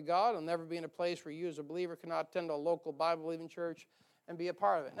the Word of God. It'll never be in a place where you as a believer cannot attend a local Bible-believing church and be a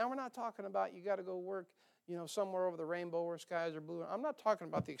part of it. Now, we're not talking about you got to go work, somewhere over the rainbow where skies are blue. I'm not talking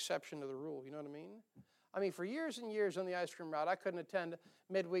about the exception to the rule, you know what I mean? For years and years on the ice cream route, I couldn't attend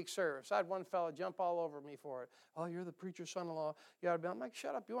midweek service. I had one fella jump all over me for it. Oh, you're the preacher's son-in-law. You ought to be. I'm like,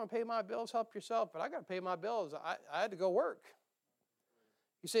 shut up. You want to pay my bills? Help yourself. But I got to pay my bills. I had to go work.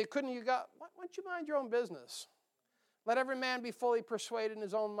 You say, why don't you mind your own business? Let every man be fully persuaded in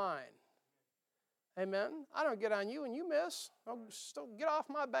his own mind. Amen? I don't get on you and you miss. Don't get off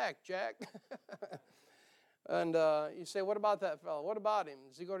my back, Jack. And you say, what about that fellow? What about him?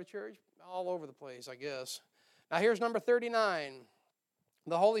 Does he go to church? All over the place, I guess. Now here's number 39.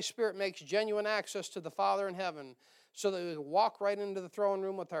 The Holy Spirit makes genuine access to the Father in heaven so that we can walk right into the throne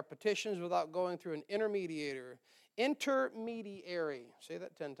room with our petitions without going through an intermediary. Say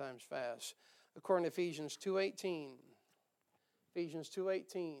that 10 times fast. According to Ephesians 2:18. Ephesians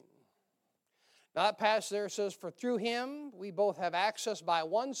 2:18. Now that passage there says, for through him we both have access by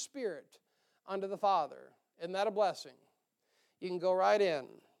one Spirit unto the Father. Isn't that a blessing? You can go right in.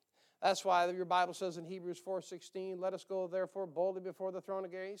 That's why your Bible says in Hebrews 4:16, let us go therefore boldly before the throne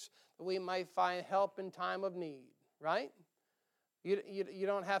of grace, that we might find help in time of need. Right? You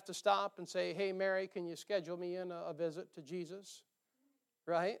don't have to stop and say, hey, Mary, can you schedule me in a visit to Jesus?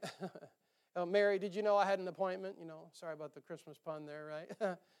 Right? Oh, Mary, did you know I had an appointment? Sorry about the Christmas pun there,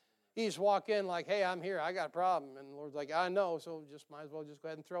 right? You just walk in like, hey, I'm here. I got a problem. And the Lord's like, I know, so might as well just go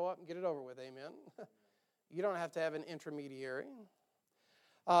ahead and throw up and get it over with. Amen. You don't have to have an intermediary.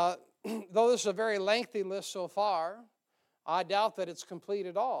 Though this is a very lengthy list so far, I doubt that it's complete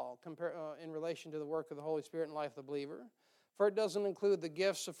at all in relation to the work of the Holy Spirit in the life of the believer. For it doesn't include the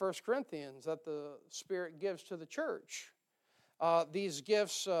gifts of 1 Corinthians that the Spirit gives to the church. These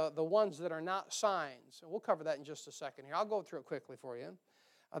gifts, the ones that are not signs. And we'll cover that in just a second here. I'll go through it quickly for you.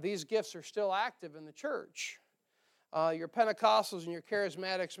 These gifts are still active in the church. Your Pentecostals and your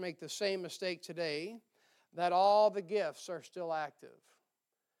Charismatics make the same mistake today, that all the gifts are still active.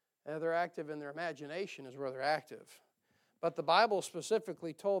 They're active in their imagination is where they're active. But the Bible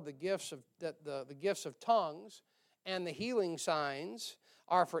specifically told the gifts of tongues and the healing signs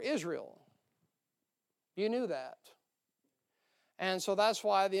are for Israel. You knew that. And so that's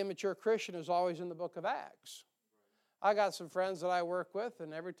why the immature Christian is always in the book of Acts. I got some friends that I work with,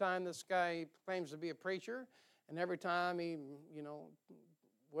 and every time this guy claims to be a preacher, and every time he,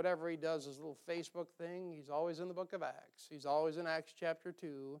 whatever he does, his little Facebook thing, he's always in the book of Acts. He's always in Acts chapter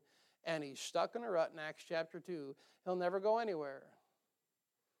 2, and he's stuck in a rut in Acts chapter 2. He'll never go anywhere.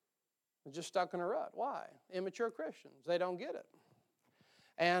 He's just stuck in a rut. Why? Immature Christians. They don't get it.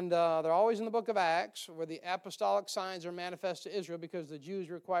 And they're always in the book of Acts, where the apostolic signs are manifest to Israel because the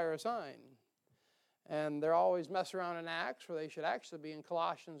Jews require a sign. And they're always messing around in Acts, where they should actually be in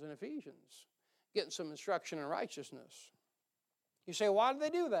Colossians and Ephesians, getting some instruction in righteousness. You say, why do they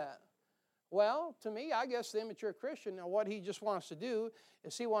do that? Well, to me, I guess the immature Christian, now what he just wants to do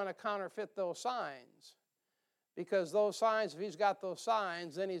is he wants to counterfeit those signs. Because those signs, if he's got those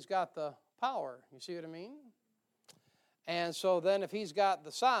signs, then he's got the power. You see what I mean? And so then if he's got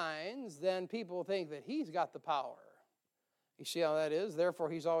the signs, then people think that he's got the power. You see how that is? Therefore,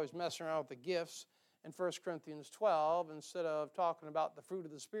 he's always messing around with the gifts in 1 Corinthians 12 instead of talking about the fruit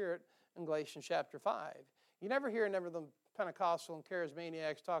of the Spirit in Galatians chapter 5. You never hear the Pentecostal and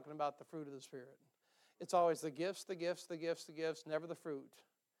Charismaniacs talking about the fruit of the Spirit. It's always the gifts, the gifts, the gifts, the gifts, never the fruit.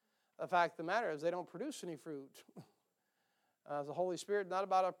 The fact of the matter is they don't produce any fruit. The Holy Spirit is not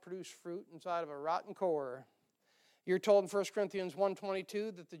about to produce fruit inside of a rotten core. You're told in 1 Corinthians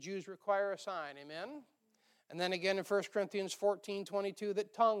 1:22 that the Jews require a sign. Amen? And then again in 1 Corinthians 14:22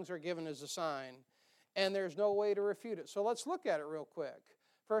 that tongues are given as a sign. And there's no way to refute it. So let's look at it real quick.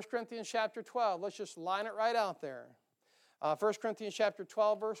 1 Corinthians chapter 12. Let's just line it right out there. 1 Corinthians chapter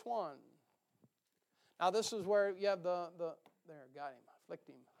 12, verse 1. Now this is where you have there, got him, flicked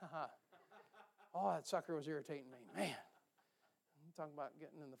him. Oh, that sucker was irritating me. Man, I'm talking about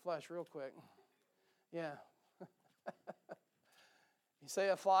getting in the flesh real quick. Yeah. You say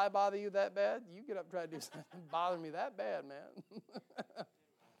a fly bother you that bad? You get up and try to do something bother me that bad, man.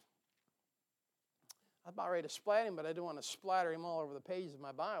 I'm about ready to splat him, but I didn't want to splatter him all over the pages of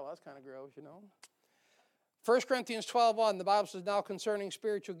my Bible. That's kind of gross, 1 Corinthians 12:1, the Bible says, now concerning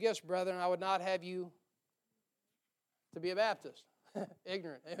spiritual gifts, brethren, I would not have you to be a Baptist.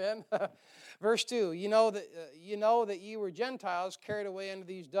 Ignorant, amen? Verse 2, you know that ye were Gentiles carried away into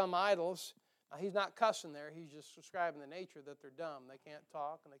these dumb idols. Now, he's not cussing there. He's just describing the nature that they're dumb. They can't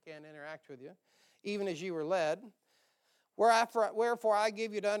talk and they can't interact with you, even as ye were led. Wherefore I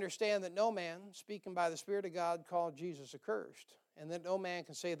give you to understand that no man, speaking by the Spirit of God, called Jesus accursed, and that no man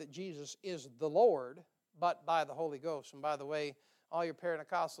can say that Jesus is the Lord, but by the Holy Ghost. And by the way, all your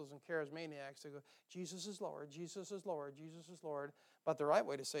Pentecostals and charismaniacs, they go, Jesus is Lord, Jesus is Lord, Jesus is Lord. But the right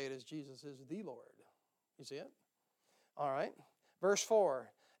way to say it is Jesus is the Lord. You see it? All right. Verse 4.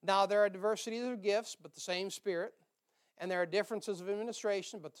 Now there are diversities of gifts, but the same Spirit. And there are differences of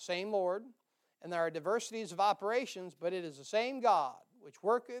administration, but the same Lord. And there are diversities of operations, but it is the same God, which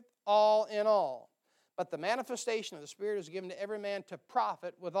worketh all in all. But the manifestation of the Spirit is given to every man to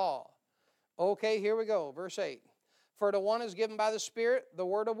profit withal. Okay, here we go. Verse 8. For to one is given by the Spirit the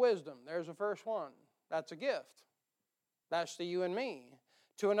word of wisdom. There's the first one. That's a gift. That's to you and me.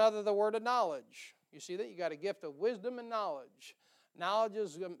 To another the word of knowledge. You see that? You got a gift of wisdom and knowledge. Knowledge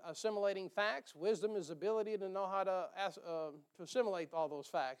is assimilating facts. Wisdom is the ability to know how to assimilate all those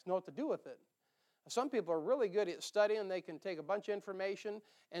facts, know what to do with it. Some people are really good at studying. They can take a bunch of information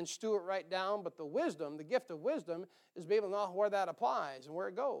and stew it right down. But the wisdom, the gift of wisdom, is be able to know where that applies and where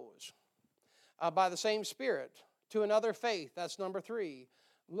it goes. By the same Spirit. To another faith, that's number 3.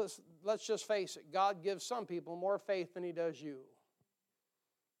 Let's just face it, God gives some people more faith than he does you.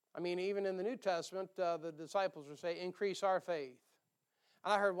 I mean, even in the New Testament, the disciples would say, increase our faith.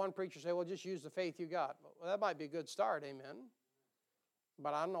 And I heard one preacher say, well, just use the faith you got. Well, that might be a good start, amen.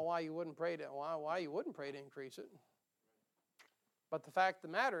 But I don't know why you wouldn't pray to increase it. But the fact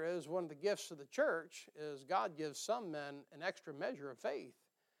of the matter is, one of the gifts of the church is God gives some men an extra measure of faith.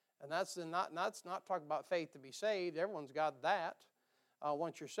 And that's not talking about faith to be saved. Everyone's got that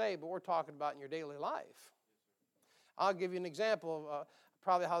once you're saved, but we're talking about in your daily life. I'll give you an example of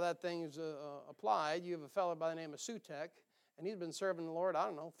probably how that thing is applied. You have a fellow by the name of Sutek, and he's been serving the Lord,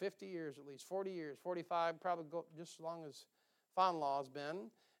 50 years at least, 40 years, 45, probably just as long as Fonlaw's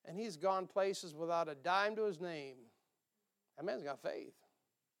been. And he's gone places without a dime to his name. That man's got faith.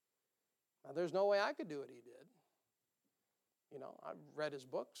 Now, there's no way I could do what he did. You know, I've read his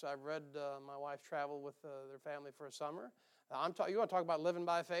books. I've read my wife travel with their family for a summer. You want to talk about living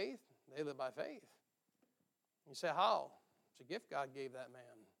by faith? They live by faith. You say, how? It's a gift God gave that man.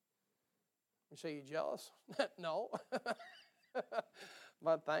 You say, you jealous? No.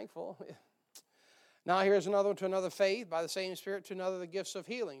 But thankful. Now here's another one. To another faith, by the same Spirit, to another the gifts of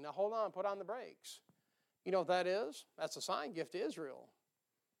healing. Now hold on, put on the brakes. You know what that is? That's a sign gift to Israel.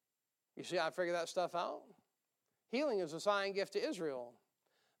 You see how I figured that stuff out? Healing is a sign gift to Israel.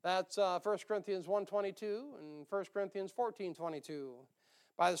 That's 1 Corinthians 1:22 and 1 Corinthians 14:22.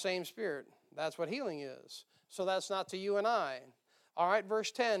 By the same Spirit. That's what healing is. So that's not to you and I. All right,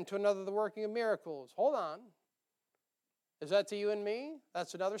 verse 10, to another the working of miracles. Hold on. Is that to you and me?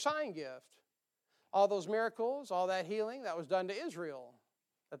 That's another sign gift. All those miracles, all that healing, that was done to Israel.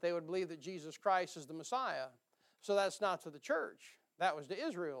 That they would believe that Jesus Christ is the Messiah. So that's not to the church. That was to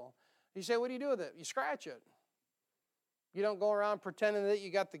Israel. You say, what do you do with it? You scratch it. You don't go around pretending that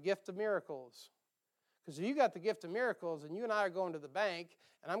you got the gift of miracles. Because if you got the gift of miracles and you and I are going to the bank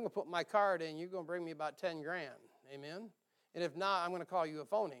and I'm going to put my card in, you're going to bring me about 10 grand. Amen? And if not, I'm going to call you a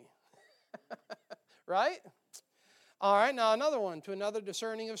phony. Right? All right, now another one. To another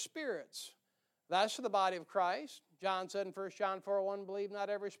discerning of spirits. That's for the body of Christ. John said in 1 John 4:1, believe not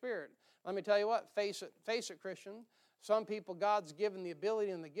every spirit. Let me tell you what, face it, Christian. Some people, God's given the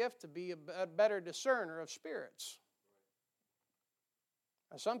ability and the gift to be a better discerner of spirits.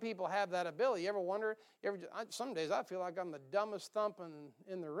 Some people have that ability. You ever wonder? Some days I feel like I'm the dumbest thump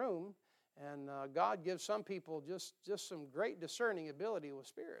in the room, and God gives some people just some great discerning ability with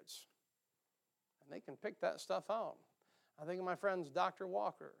spirits. And they can pick that stuff out. I think of my friends Dr.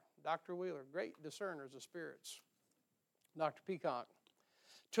 Walker, Dr. Wheeler, great discerners of spirits. Dr. Peacock.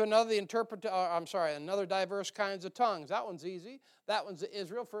 To another, another diverse kinds of tongues. That one's easy. That one's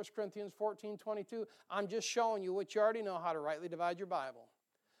Israel, 1 Corinthians 14:22. I'm just showing you what you already know, how to rightly divide your Bible.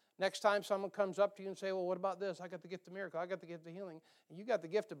 Next time someone comes up to you and say, well, what about this? I got the gift of miracle. I got the gift of healing. And you got the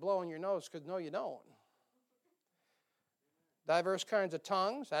gift of blowing your nose because no, you don't. Diverse kinds of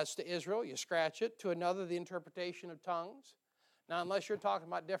tongues. That's to Israel. You scratch it. To another, the interpretation of tongues. Now, unless you're talking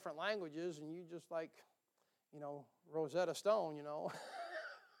about different languages and you just like, Rosetta Stone,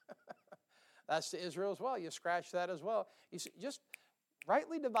 That's to Israel as well. You scratch that as well. You see, just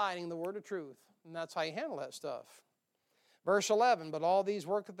rightly dividing the word of truth. And that's how you handle that stuff. Verse 11, but all these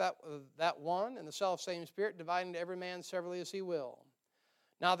worketh that one and the selfsame Spirit, dividing to every man severally as he will.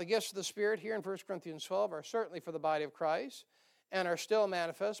 Now the gifts of the Spirit here in 1 Corinthians 12 are certainly for the body of Christ and are still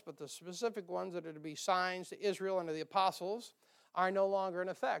manifest, but the specific ones that are to be signs to Israel and to the apostles are no longer in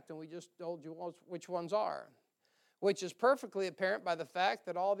effect, and we just told you which ones are, which is perfectly apparent by the fact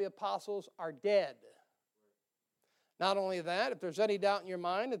that all the apostles are dead. Not only that, if there's any doubt in your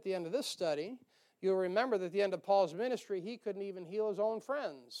mind at the end of this study, you'll remember that at the end of Paul's ministry, he couldn't even heal his own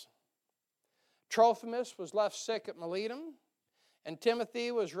friends. Trophimus was left sick at Miletum, and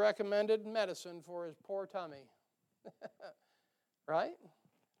Timothy was recommended medicine for his poor tummy. Right?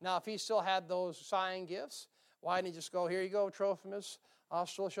 Now, if he still had those sign gifts, why didn't he just go, here you go, Trophimus,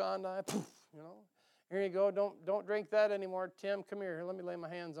 Ostalshandai, poof, here you go, don't drink that anymore. Tim, come here, let me lay my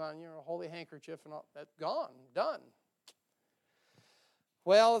hands on you, a holy handkerchief, and all that's gone, done.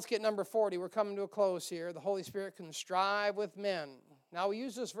 Well, let's get number 40. We're coming to a close here. The Holy Spirit can strive with men. Now, we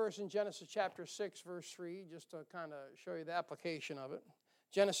use this verse in Genesis chapter 6, verse 3, just to kind of show you the application of it.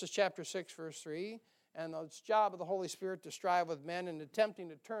 Genesis chapter 6, verse 3, and it's the job of the Holy Spirit to strive with men in attempting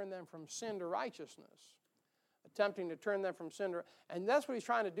to turn them from sin to righteousness. Attempting to turn them from sin to, and that's what he's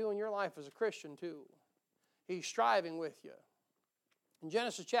trying to do in your life as a Christian too. He's striving with you. In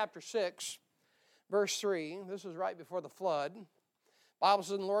Genesis chapter 6, verse 3, this is right before the flood. Bible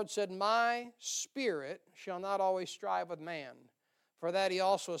says, and the Lord said, my spirit shall not always strive with man, for that he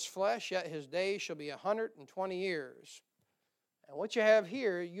also is flesh, yet his days shall be 120 years. And what you have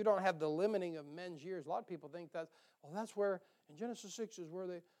here, you don't have the limiting of men's years. A lot of people think that, well, that's where, in Genesis 6 is where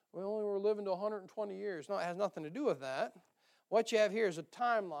we only were living to 120 years. No, it has nothing to do with that. What you have here is a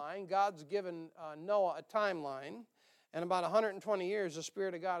timeline. God's given Noah a timeline. And about 120 years, the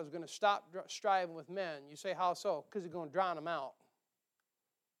Spirit of God is going to stop striving with men. You say, how so? Because he's going to drown them out.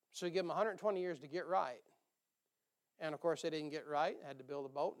 So you give them 120 years to get right. And, of course, they didn't get right. They had to build a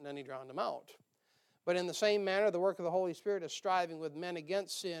boat, and then he drowned them out. But in the same manner, the work of the Holy Spirit is striving with men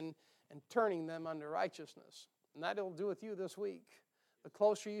against sin and turning them unto righteousness. And that he'll do with you this week. The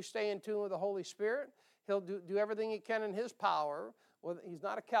closer you stay in tune with the Holy Spirit, he'll do everything he can in his power. Well, he's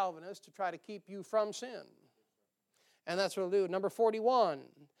not a Calvinist to try to keep you from sin. And that's what he'll do. Number 41.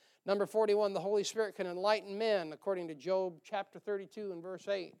 Number 41, the Holy Spirit can enlighten men, according to Job chapter 32 and verse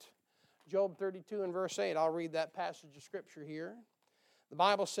 8. Job 32 and verse 8. I'll read that passage of Scripture here. The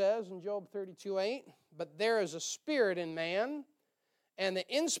Bible says in Job 32:8, but there is a spirit in man, and the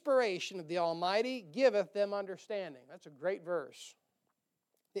inspiration of the Almighty giveth them understanding. That's a great verse.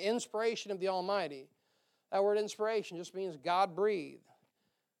 The inspiration of the Almighty. That word inspiration just means God breathed.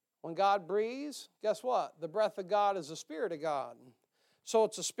 When God breathes, guess what? The breath of God is the Spirit of God. So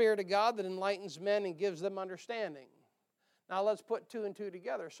it's the Spirit of God that enlightens men and gives them understanding. Now let's put two and two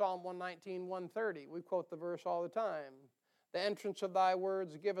together. Psalm 119, 130. We quote the verse all the time. The entrance of thy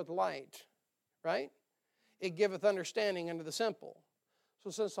words giveth light. Right? It giveth understanding unto the simple. So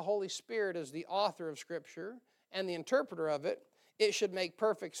since the Holy Spirit is the author of Scripture and the interpreter of it, it should make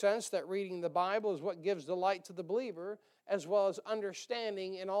perfect sense that reading the Bible is what gives delight to the believer as well as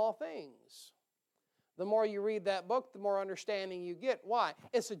understanding in all things. The more you read that book, the more understanding you get. Why?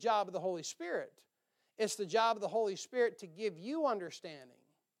 It's the job of the Holy Spirit. It's the job of the Holy Spirit to give you understanding.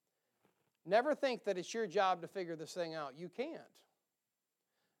 Never think that it's your job to figure this thing out. You can't.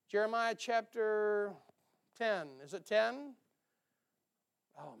 Jeremiah chapter 10. Is it 10?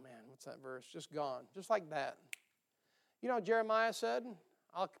 Oh man, what's that verse? Just gone. Just like that. You know what Jeremiah said?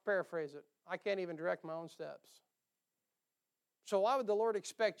 I'll paraphrase it. I can't even direct my own steps. So why would the Lord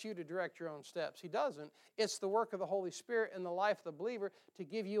expect you to direct your own steps? He doesn't. It's the work of the Holy Spirit in the life of the believer to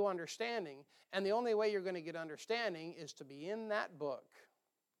give you understanding. And the only way you're going to get understanding is to be in that book.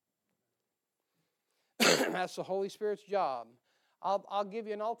 That's the Holy Spirit's job. I'll give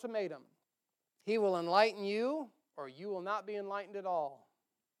you an ultimatum. He will enlighten you, or you will not be enlightened at all.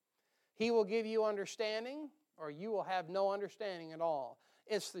 He will give you understanding, or you will have no understanding at all.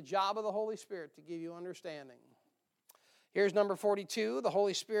 It's the job of the Holy Spirit to give you understanding. Here's number 42. The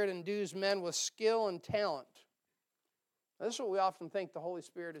Holy Spirit endues men with skill and talent. Now, this is what we often think the Holy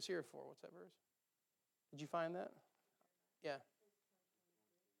Spirit is here for. What's that verse? Did you find that? Yeah.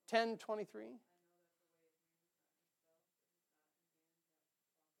 10:23.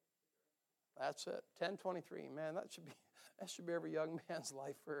 That's it. 10:23. Man, that should be every young man's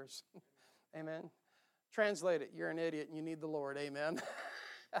life verse. Amen. Translate it. You're an idiot and you need the Lord. Amen.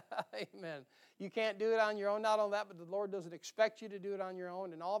 Amen. You can't do it on your own. Not only that, but the Lord doesn't expect you to do it on your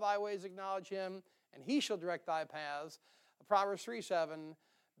own. In all thy ways acknowledge him, and he shall direct thy paths. Proverbs 3:7,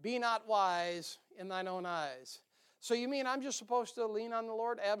 be not wise in thine own eyes. So you mean I'm just supposed to lean on the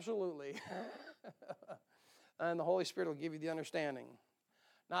Lord? Absolutely. and the Holy Spirit will give you the understanding.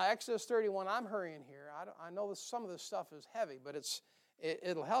 Now, Exodus 31, I'm hurrying here. I know some of this stuff is heavy, but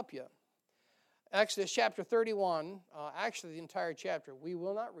it'll help you. Exodus chapter 31, actually the entire chapter. We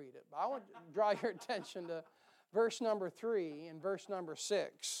will not read it, but I want to draw your attention to verse number 3 and verse number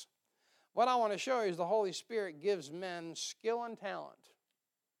 6. What I want to show you is the Holy Spirit gives men skill and talent.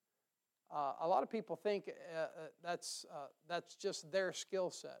 A lot of people think that's just their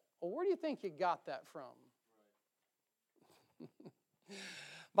skill set. Well, where do you think you got that from?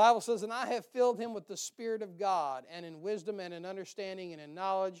 Bible says, and I have filled him with the Spirit of God, and in wisdom and in understanding and in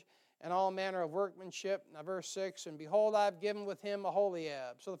knowledge and all manner of workmanship. Now verse 6, and behold, I have given with him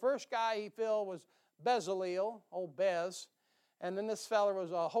Aholiab. So the first guy he filled was Bezaleel, old Bez, and then this fella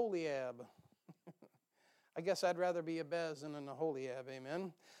was Aholiab. I guess I'd rather be a Bez than an Aholiab,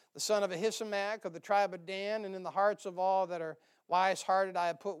 amen. The son of Ahisamach of the tribe of Dan, and in the hearts of all that are wise-hearted I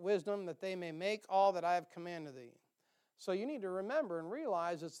have put wisdom, that they may make all that I have commanded thee. So you need to remember and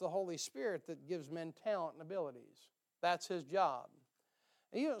realize it's the Holy Spirit that gives men talent and abilities. That's his job.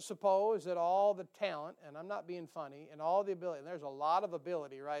 And you don't suppose that all the talent, and I'm not being funny, and all the ability, and there's a lot of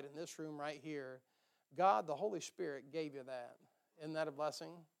ability right in this room right here, God, the Holy Spirit, gave you that. Isn't that a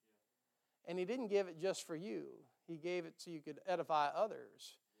blessing? And he didn't give it just for you. He gave it so you could edify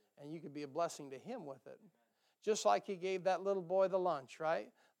others, and you could be a blessing to him with it. Just like he gave that little boy the lunch, right?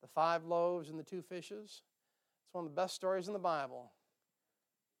 The 5 loaves and the 2 fishes. It's one of the best stories in the Bible.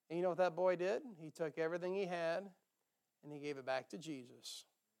 And you know what that boy did? He took everything he had and he gave it back to Jesus.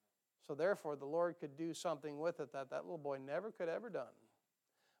 So therefore, the Lord could do something with it that little boy never could ever done.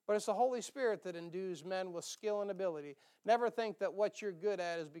 But it's the Holy Spirit that endues men with skill and ability. Never think that what you're good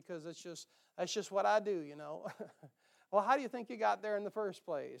at is because that's just what I do, you know. Well, how do you think you got there in the first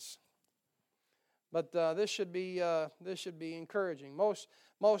place? But this should be encouraging.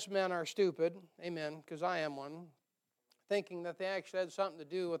 Most men are stupid, amen, because I am one, thinking that they actually had something to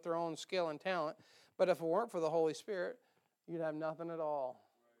do with their own skill and talent. But if it weren't for the Holy Spirit, you'd have nothing at all.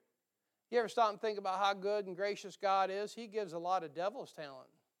 You ever stop and think about how good and gracious God is? He gives a lot of devil's talent.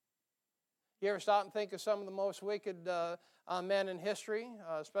 You ever stop and think of some of the most wicked men in history,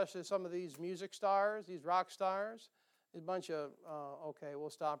 especially some of these music stars, these rock stars? A bunch of, okay, we'll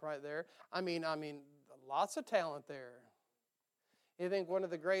stop right there. I mean, lots of talent there. You think one of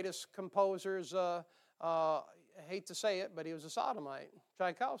the greatest composers, I hate to say it, but he was a sodomite,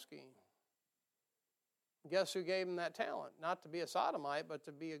 Tchaikovsky. Guess who gave him that talent? Not to be a sodomite, but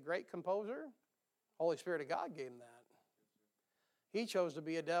to be a great composer? Holy Spirit of God gave him that. He chose to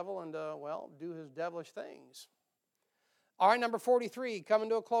be a devil and, do his devilish things. All right, number 43, coming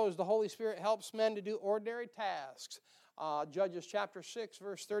to a close. The Holy Spirit helps men to do ordinary tasks. Judges chapter 6,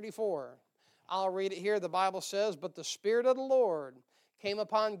 verse 34. I'll read it here. The Bible says, but the Spirit of the Lord came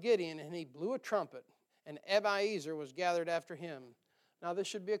upon Gideon, and he blew a trumpet, and Abiezer was gathered after him. Now, this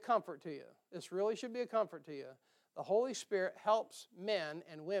should be a comfort to you. This really should be a comfort to you. The Holy Spirit helps men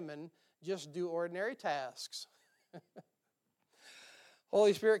and women just do ordinary tasks.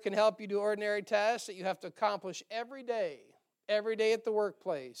 Holy Spirit can help you do ordinary tasks that you have to accomplish every day at the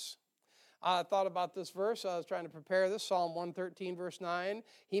workplace. I thought about this verse. I was trying to prepare this. Psalm 113, verse 9.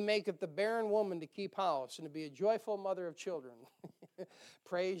 He maketh the barren woman to keep house and to be a joyful mother of children.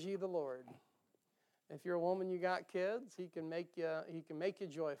 Praise ye the Lord. If you're a woman, you got kids, he can make you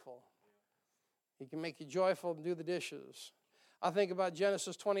joyful. He can make you joyful and do the dishes. I think about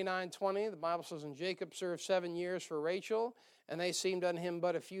Genesis 29:20. The Bible says, and Jacob served 7 years for Rachel, and they seemed unto him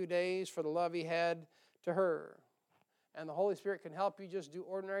but a few days for the love he had to her. And the Holy Spirit can help you just do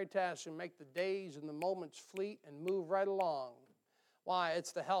ordinary tasks and make the days and the moments fleet and move right along. Why?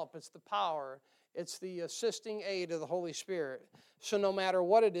 It's the help, it's the power, it's the assisting aid of the Holy Spirit. So no matter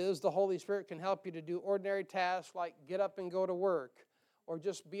what it is, the Holy Spirit can help you to do ordinary tasks like get up and go to work, or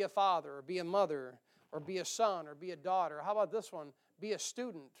just be a father, or be a mother, or be a son, or be a daughter. How about this one? Be a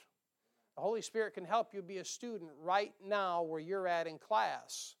student. The Holy Spirit can help you be a student right now where you're at in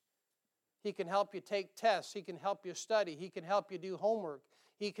class. He can help you take tests. He can help you study. He can help you do homework.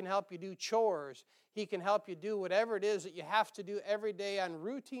 He can help you do chores. He can help you do whatever it is that you have to do every day on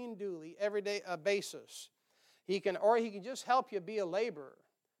routine duty, everyday basis. He can just help you be a laborer.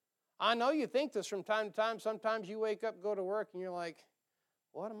 I know you think this from time to time. Sometimes you wake up, go to work, and you're like,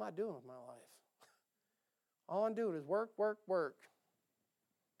 what am I doing with my life? All I'm doing is work, work, work.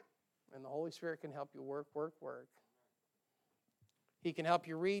 And the Holy Spirit can help you work, work, work. He can help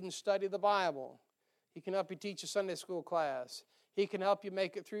you read and study the Bible. He can help you teach a Sunday school class. He can help you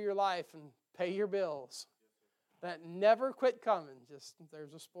make it through your life and pay your bills. That never quit coming.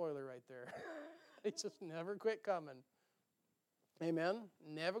 There's a spoiler right there. It just never quit coming. Amen?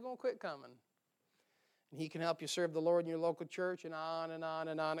 Never going to quit coming. And He can help you serve the Lord in your local church, and on and on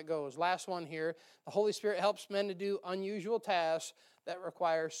and on it goes. Last one here. The Holy Spirit helps men to do unusual tasks that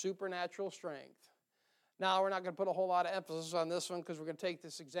require supernatural strength. Now, we're not going to put a whole lot of emphasis on this one because we're going to take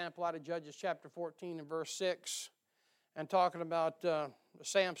this example out of Judges chapter 14 and verse 6 and talking about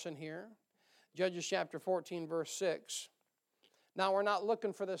Samson here. Judges chapter 14, verse 6. Now, we're not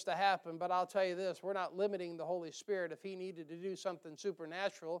looking for this to happen, but I'll tell you this. We're not limiting the Holy Spirit. If He needed to do something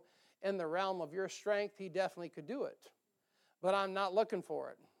supernatural in the realm of your strength, He definitely could do it. But I'm not looking for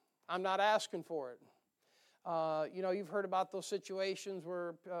it. I'm not asking for it. You've heard about those situations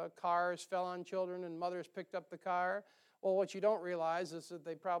where cars fell on children and mothers picked up the car. Well, what you don't realize is that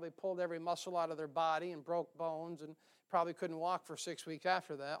they probably pulled every muscle out of their body and broke bones and probably couldn't walk for 6 weeks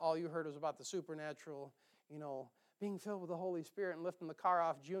after that. All you heard was about the supernatural, being filled with the Holy Spirit and lifting the car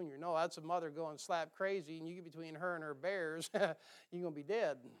off Junior. No, that's a mother going slap crazy, and you get between her and her bears, you're going to be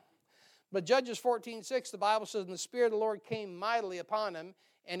dead. But Judges 14:6, the Bible says, "And the Spirit of the Lord came mightily upon him,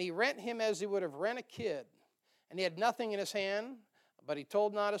 and he rent him as he would have rent a kid. And he had nothing in his hand, but he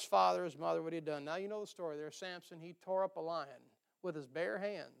told not his father, his mother, what he had done." Now you know the story. There's Samson. He tore up a lion with his bare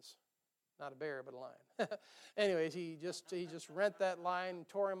hands. Not a bear, but a lion. Anyways, he just rent that lion and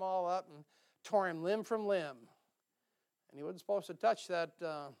tore him all up and tore him limb from limb. And he wasn't supposed to touch that.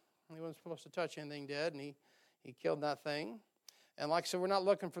 He wasn't supposed to touch anything dead, and he killed that thing. And like I said, we're not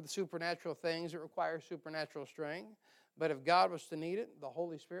looking for the supernatural things that require supernatural strength. But if God was to need it, the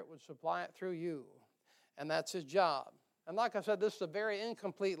Holy Spirit would supply it through you. And that's His job. And like I said, this is a very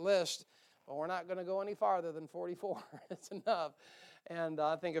incomplete list, but we're not going to go any farther than 44. It's enough. And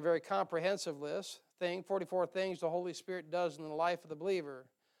I think a very comprehensive list, 44 things the Holy Spirit does in the life of the believer.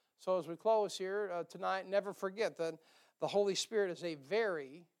 So as we close here tonight, never forget that the Holy Spirit is a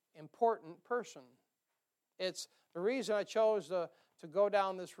very important person. It's the reason I chose to go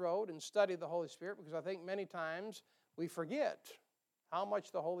down this road and study the Holy Spirit, because I think many times we forget how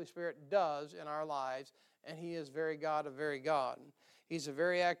much the Holy Spirit does in our lives, and He is very God of very God. He's a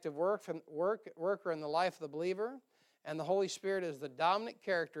very active worker in the life of the believer, and the Holy Spirit is the dominant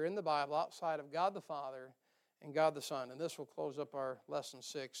character in the Bible outside of God the Father and God the Son. And this will close up our lesson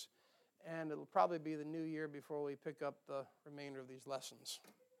 6, and it'll probably be the new year before we pick up the remainder of these lessons.